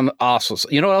psyched. I'm awesome.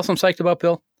 You know what else I'm psyched about,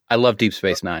 Bill? I love Deep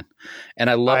Space Nine, and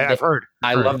I love.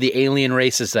 I love the alien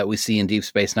races that we see in Deep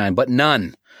Space Nine, but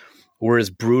none were as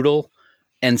brutal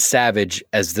and savage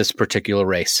as this particular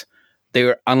race. They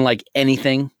were unlike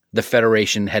anything the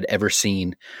Federation had ever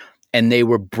seen, and they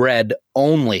were bred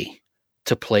only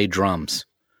to play drums.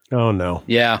 Oh, no.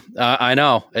 Yeah, I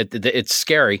know. It's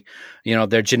scary.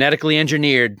 They're genetically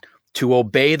engineered to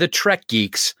obey the Trek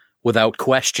Geeks without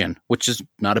question, which is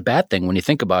not a bad thing when you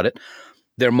think about it.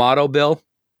 Their motto, Bill,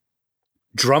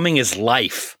 drumming is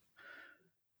life.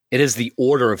 It is the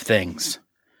order of things.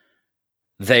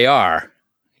 They are,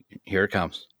 here it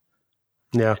comes.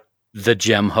 Yeah. The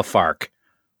Jem'Haffark.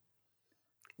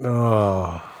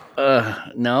 Oh.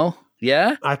 No?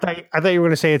 Yeah? I thought you were going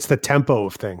to say it's the tempo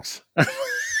of things.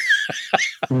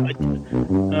 You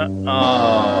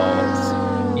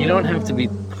don't have to be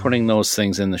putting those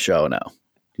things in the show now.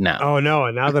 No. Oh, no.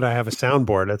 And now that I have a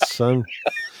soundboard, it's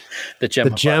the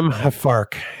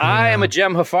Jem'Haffark. I am a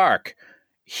Jem'Haffark.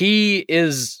 He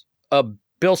is a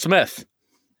Bill Smith.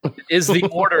 Is the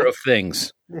order of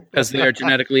things, because they are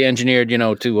genetically engineered,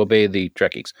 to obey the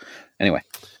Trekkies. Anyway.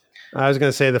 I was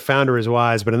going to say the founder is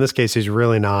wise, but in this case, he's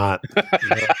really not.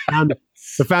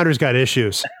 The founder's got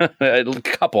issues.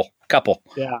 Couple.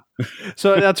 Yeah.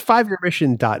 So that's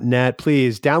 5yearmission.net.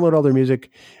 Please download all their music.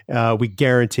 We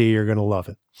guarantee you're going to love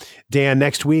it. Dan,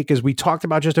 next week, as we talked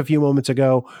about just a few moments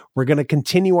ago, we're going to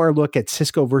continue our look at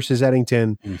Sisko versus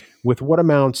Eddington with what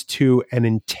amounts to an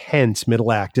intense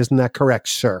middle act. Isn't that correct,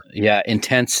 sir? Yeah,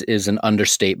 intense is an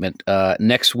understatement.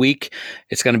 Next week,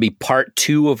 it's going to be part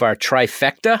 2 of our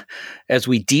trifecta as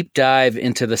we deep dive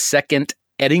into the second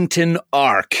Eddington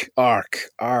arc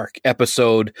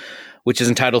episode, which is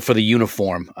entitled For the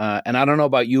Uniform. And I don't know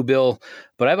about you, Bill,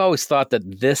 but I've always thought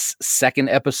that this second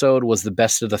episode was the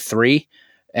best of the 3.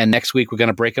 And next week, we're going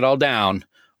to break it all down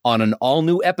on an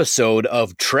all-new episode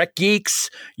of Trek Geeks,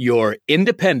 your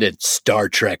independent Star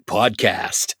Trek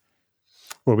podcast.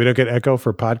 Well, we don't get echo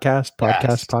for podcast. That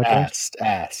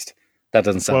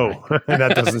doesn't sound right.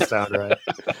 That doesn't sound right.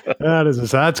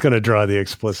 That's going to draw the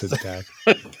explicit tag.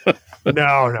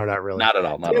 No, not really. Not at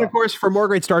all. Not And at of all. course, for more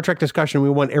great Star Trek discussion, we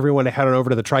want everyone to head on over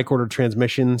to the Tricorder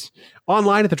Transmissions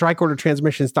online at the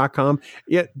tricordertransmissions.com.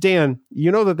 Yeah, Dan,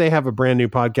 you know that they have a brand new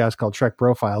podcast called Trek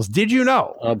Profiles. Did you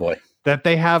know Oh boy. that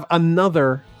they have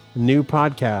another new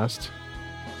podcast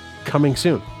coming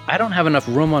soon? I don't have enough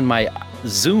room on my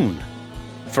Zune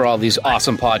for all these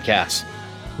awesome podcasts.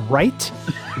 Right?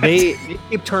 They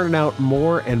keep turning out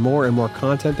more and more and more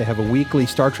content. They have a weekly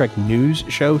Star Trek news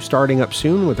show starting up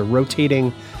soon with a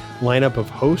rotating lineup of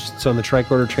hosts on the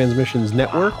Tricorder Transmissions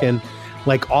Network. And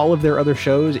like all of their other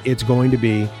shows, it's going to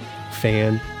be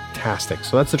fantastic.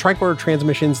 So that's the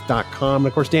tricordertransmissions.com. And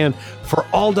of course, Dan, for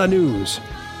all the news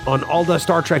on all the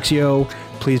Star Treks,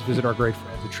 please visit our great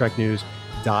friends at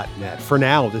treknews.net. For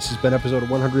now, this has been episode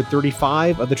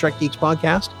 135 of the Trek Geeks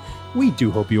podcast. We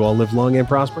do hope you all live long and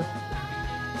prosper.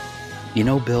 You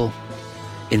know, Bill,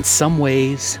 in some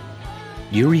ways,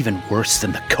 you're even worse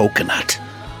than the coconut.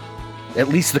 At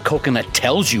least the coconut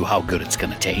tells you how good it's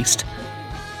going to taste.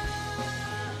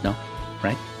 No?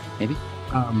 Right? Maybe?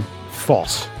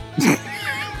 False.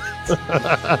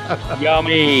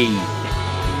 Yummy!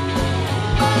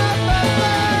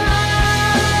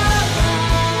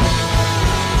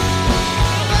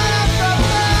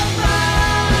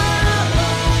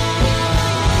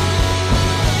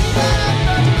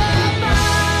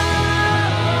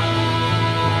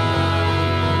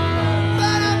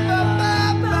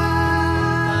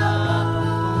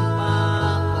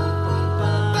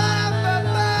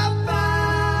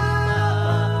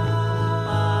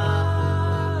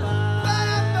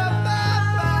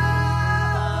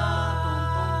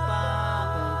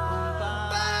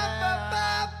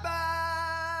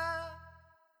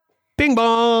 Bing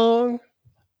bong.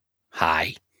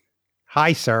 Hi.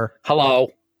 Hi, sir.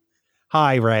 Hello.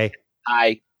 Hi, Ray.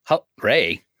 Hi.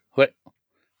 Ray? What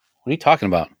are you talking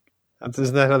about?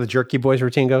 Isn't that how the Jerky Boys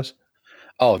routine goes?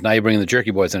 Oh, now you're bringing the Jerky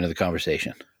Boys into the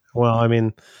conversation. Well, I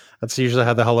mean, that's usually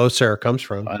how the hello, sir comes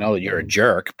from. I know that you're a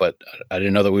jerk, but I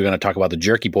didn't know that we were going to talk about the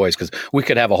Jerky Boys because we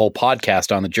could have a whole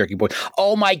podcast on the Jerky Boys.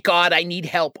 Oh my God, I need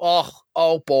help.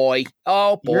 Oh boy.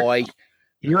 Oh boy.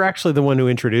 You're actually the one who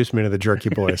introduced me to the Jerky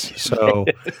Boys, so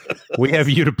we have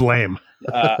you to blame.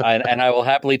 And I will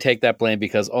happily take that blame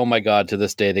because, oh my God, to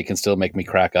this day, they can still make me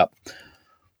crack up.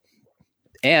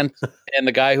 And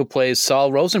the guy who plays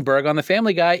Saul Rosenberg on The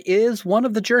Family Guy is one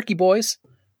of the Jerky Boys.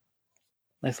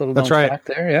 Nice little That's right. fact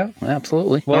there. Yeah,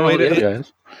 absolutely. Well, I don't know who the other guy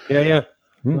is. Yeah.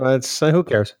 Well, it's who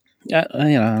cares? Yeah,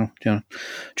 you know,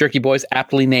 Jerky Boys,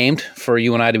 aptly named for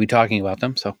you and I to be talking about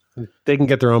them. So They can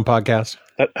get their own podcast.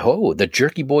 the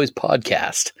Jerky Boys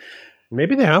podcast.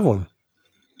 Maybe they have one.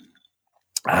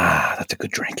 Ah, that's a good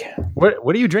drink.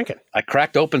 What are you drinking? I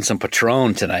cracked open some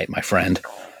Patron tonight, my friend.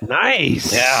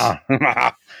 Nice. Yeah.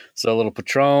 So a little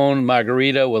Patron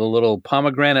margarita with a little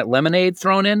pomegranate lemonade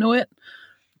thrown into it.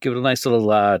 Give it a nice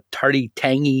little tarty,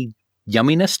 tangy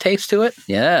yumminess taste to it.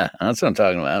 Yeah, that's what I'm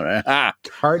talking about. Right?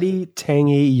 Tarty,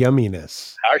 tangy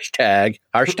yumminess. Hashtag.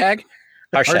 Hashtag?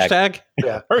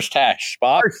 Yeah. Hashtag,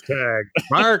 Spock. Hashtag.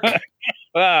 Mark.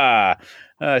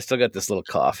 I still got this little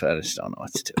cough. I just don't know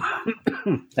what to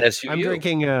do. As I'm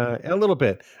drinking a little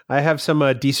bit. I have some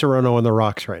Di Serono on the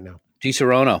rocks right now. Di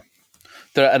Serono.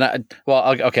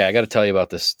 Okay, I got to tell you about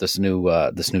this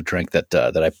new drink that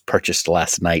I purchased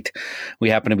last night. We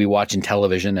happened to be watching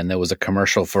television, and there was a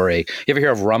commercial for you ever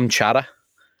hear of rum chata?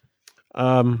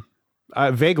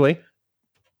 Vaguely.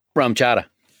 Rum chata.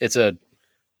 It's a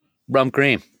rum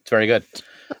cream. It's very good.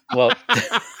 Well,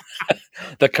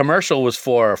 the commercial was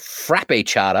for frappe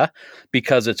chata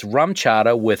because it's rum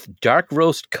chata with dark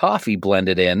roast coffee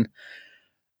blended in.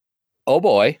 Oh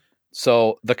boy.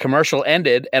 So the commercial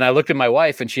ended and I looked at my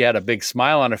wife and she had a big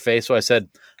smile on her face. So I said,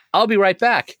 I'll be right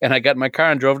back. And I got in my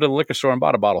car and drove to the liquor store and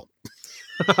bought a bottle.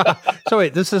 So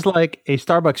wait, this is like a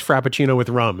Starbucks Frappuccino with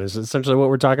rum is essentially what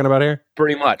we're talking about here?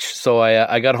 Pretty much. So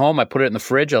I got home, I put it in the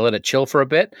fridge, I let it chill for a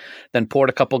bit, then poured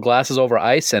a couple glasses over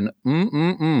ice and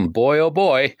boy, oh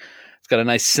boy, it's got a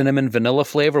nice cinnamon vanilla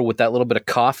flavor with that little bit of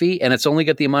coffee. And it's only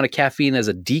got the amount of caffeine as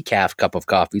a decaf cup of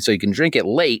coffee. So you can drink it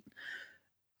late.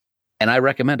 And I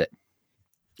recommend it.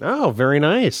 Oh, very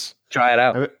nice. Try it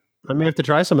out. I may have to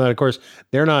try some of that. Of course,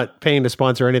 they're not paying to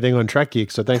sponsor anything on Trek Geek,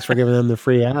 so thanks for giving them the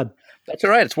free ad. That's all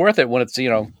right. It's worth it when it's,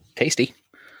 tasty.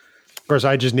 Of course,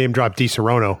 I just name dropped Di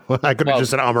Serono. I could have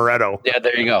just said Amaretto. Yeah,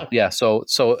 there you go. Yeah, so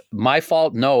my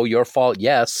fault, no. Your fault,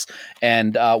 yes.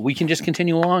 And we can just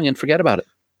continue along and forget about it.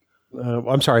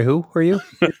 I'm sorry, who are you?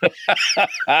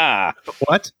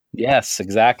 What? Yes,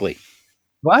 exactly.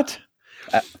 What?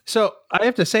 So I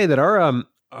have to say that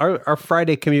our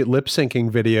Friday commute lip syncing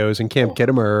videos in Camp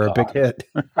Kittimer are a big hit.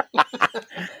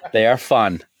 They are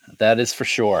fun. That is for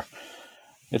sure.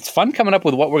 It's fun coming up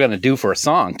with what we're going to do for a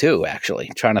song, too,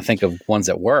 actually. Trying to think of ones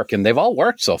that work, and they've all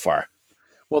worked so far.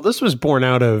 Well, this was born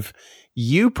out of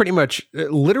you pretty much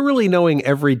literally knowing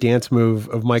every dance move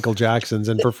of Michael Jackson's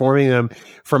and performing them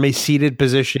from a seated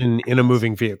position in a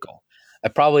moving vehicle. I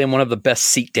probably am one of the best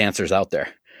seat dancers out there.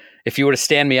 If you were to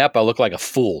stand me up, I'll look like a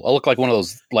fool. I'll look like one of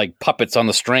those like puppets on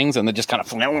the strings, and they're just kind of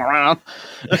flailing around.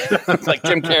 Like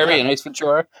Jim Carrey and Ace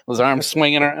Ventura, those arms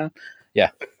swinging around.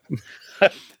 Yeah.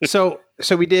 So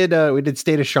we did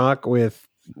State of Shock with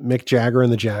Mick Jagger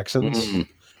and the Jacksons.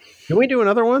 Can we do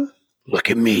another one?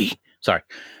 Look at me. Sorry.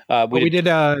 We did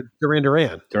Duran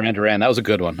Duran. Duran Duran. That was a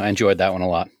good one. I enjoyed that one a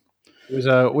lot. It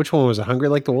was which one was it? Hungry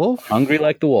Like the Wolf? Hungry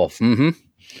Like the Wolf. Mm-hmm.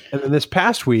 And then this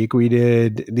past week, we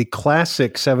did the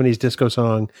classic 70s disco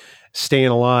song, Staying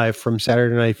Alive from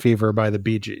Saturday Night Fever by the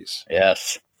Bee Gees.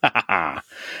 Yes.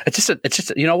 It's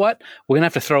just, you know what? We're going to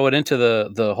have to throw it into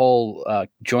the whole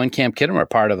Join Camp Kittimer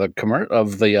part of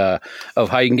the of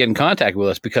how you can get in contact with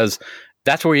us, because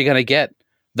that's where you're going to get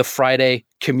the Friday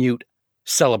commute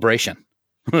celebration.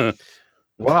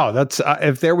 Wow. That's,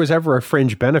 if there was ever a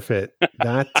fringe benefit,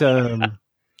 that,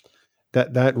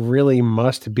 that really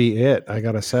must be it, I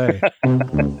gotta say.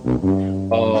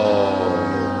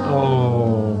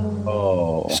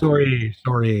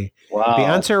 Sorry. Wow. The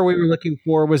answer we were looking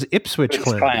for was Ipswich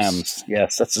clams.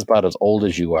 Yes, that's about as old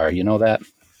as you are. You know that?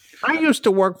 I used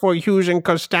to work for Hughes and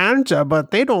Costanza,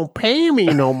 but they don't pay me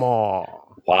no more.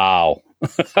 Wow.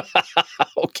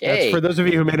 Okay. That's, for those of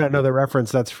you who may not know the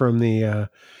reference, that's from the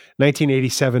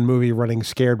 1987 movie Running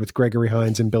Scared with Gregory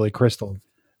Hines and Billy Crystal.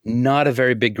 Not a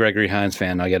very big Gregory Hines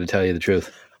fan, I got to tell you the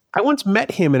truth. I once met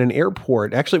him in an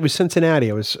airport. Actually, it was Cincinnati.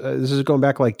 I was this is going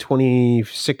back like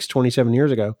 26, 27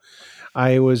 years ago.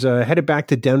 I was headed back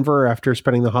to Denver after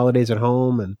spending the holidays at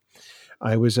home, and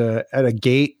I was at a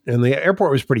gate, and the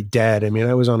airport was pretty dead. I mean,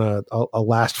 I was on a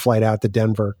last flight out to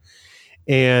Denver,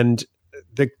 and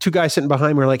the two guys sitting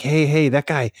behind me were like, hey, that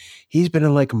guy, he's been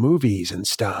in like movies and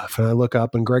stuff. And I look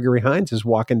up, and Gregory Hines is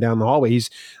walking down the hallway. He's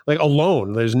like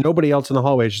alone. There's nobody else in the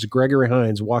hallway. It's just Gregory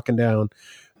Hines walking down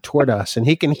toward us, and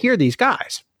he can hear these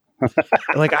guys.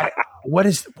 Like, what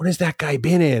is that guy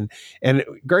been in? And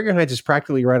Gregory Hines is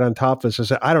practically right on top of us. I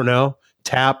said, I don't know.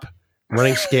 Tap,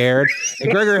 Running Scared.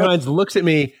 And Gregory Hines looks at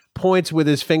me, points with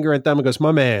his finger and thumb, and goes,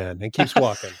 my man, and keeps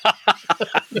walking.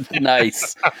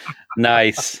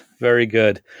 Nice. Very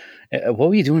good. What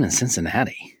were you doing in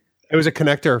Cincinnati? It was a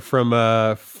connector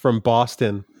from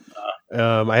Boston.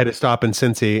 I had to stop in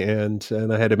Cincy,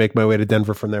 and I had to make my way to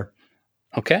Denver from there.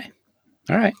 Okay.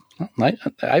 All right. Well,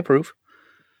 I approve.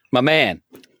 My man.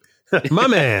 My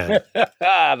man.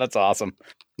 That's awesome.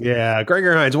 Yeah.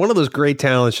 Gregory Hines, one of those great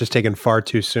talents just taken far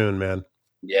too soon, man.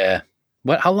 Yeah.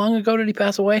 How long ago did he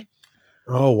pass away?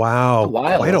 Oh, wow. A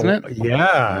while, isn't it?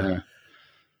 Yeah.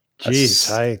 Jeez.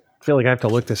 I feel like I have to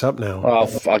look this up now. Well,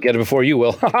 I'll get it before you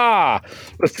will. Yeah,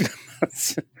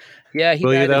 he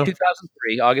died in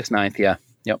 2003, August 9th. Yeah.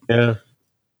 Yep. Yeah.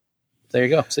 There you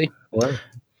go. See? Wow.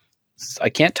 I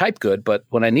can't type good, but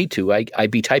when I need to, I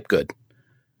be type good.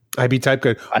 I be type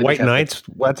good. White Knights,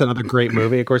 that's another great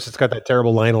movie. Of course, it's got that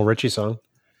terrible Lionel Richie song.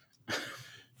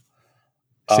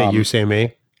 Say you, say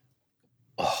me.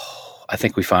 Oh, I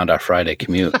think we found our Friday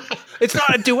commute. It's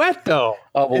not a duet, though.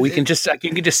 Oh, well, you can just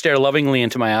stare lovingly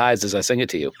into my eyes as I sing it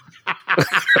to you.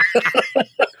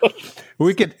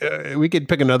 We could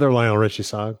pick another Lionel Richie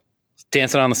song.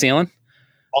 Dancing on the Ceiling?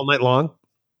 All Night Long?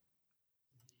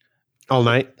 All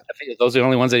night? I think those are the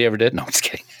only ones that he ever did. No, I'm just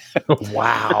kidding.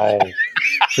 Wow.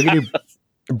 We can do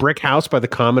Brick House by the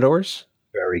Commodores.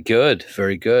 Very good.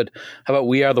 Very good. How about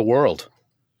We Are the World?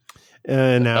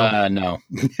 No. No.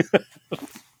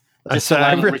 Just the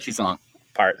Lionel Richie song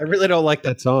part. I really don't like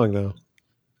that song, though.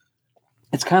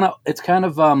 It's kind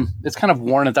of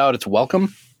worn it out. It's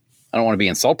welcome. I don't want to be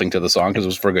insulting to the song because it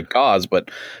was for a good cause,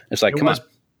 but it's like, come on.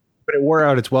 But it wore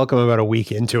out its welcome about a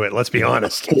week into it. Let's be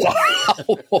honest.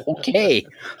 Wow. Okay.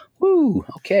 Woo.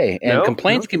 Okay. And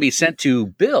complaints can be sent to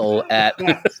Bill at.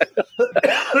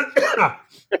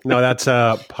 No, that's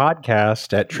a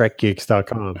podcast at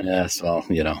trekgeeks.com. Yes. Well,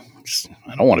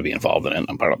 I don't want to be involved in it.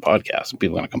 I'm part of a podcast.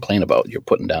 People are going to complain about you're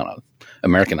putting down an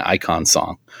American Icon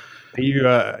song. You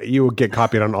will get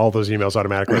copied on all those emails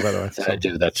automatically, by the way. So. I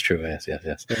do. That's true.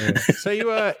 Yes. So you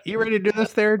ready to do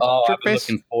this there? Oh, I've been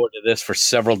looking forward to this for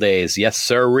several days. Yes,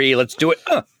 sirree. Let's do it.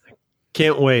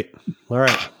 Can't wait. All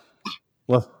right.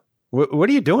 Well, what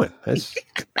are you doing? Let's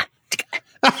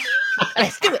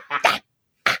do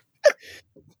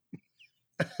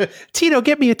it. Tito,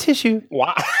 get me a tissue.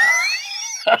 Wow.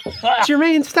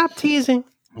 Jermaine, stop teasing.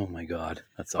 Oh my God,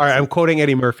 that's awesome. All right, I'm quoting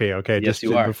Eddie Murphy. Okay, Yes, just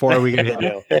you are. before we get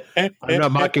hit. I'm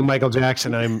not mocking Michael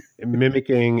Jackson. I'm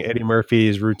mimicking Eddie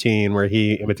Murphy's routine where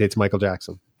he imitates Michael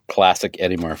Jackson. Classic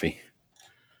Eddie Murphy.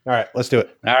 All right, let's do it.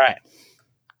 All right.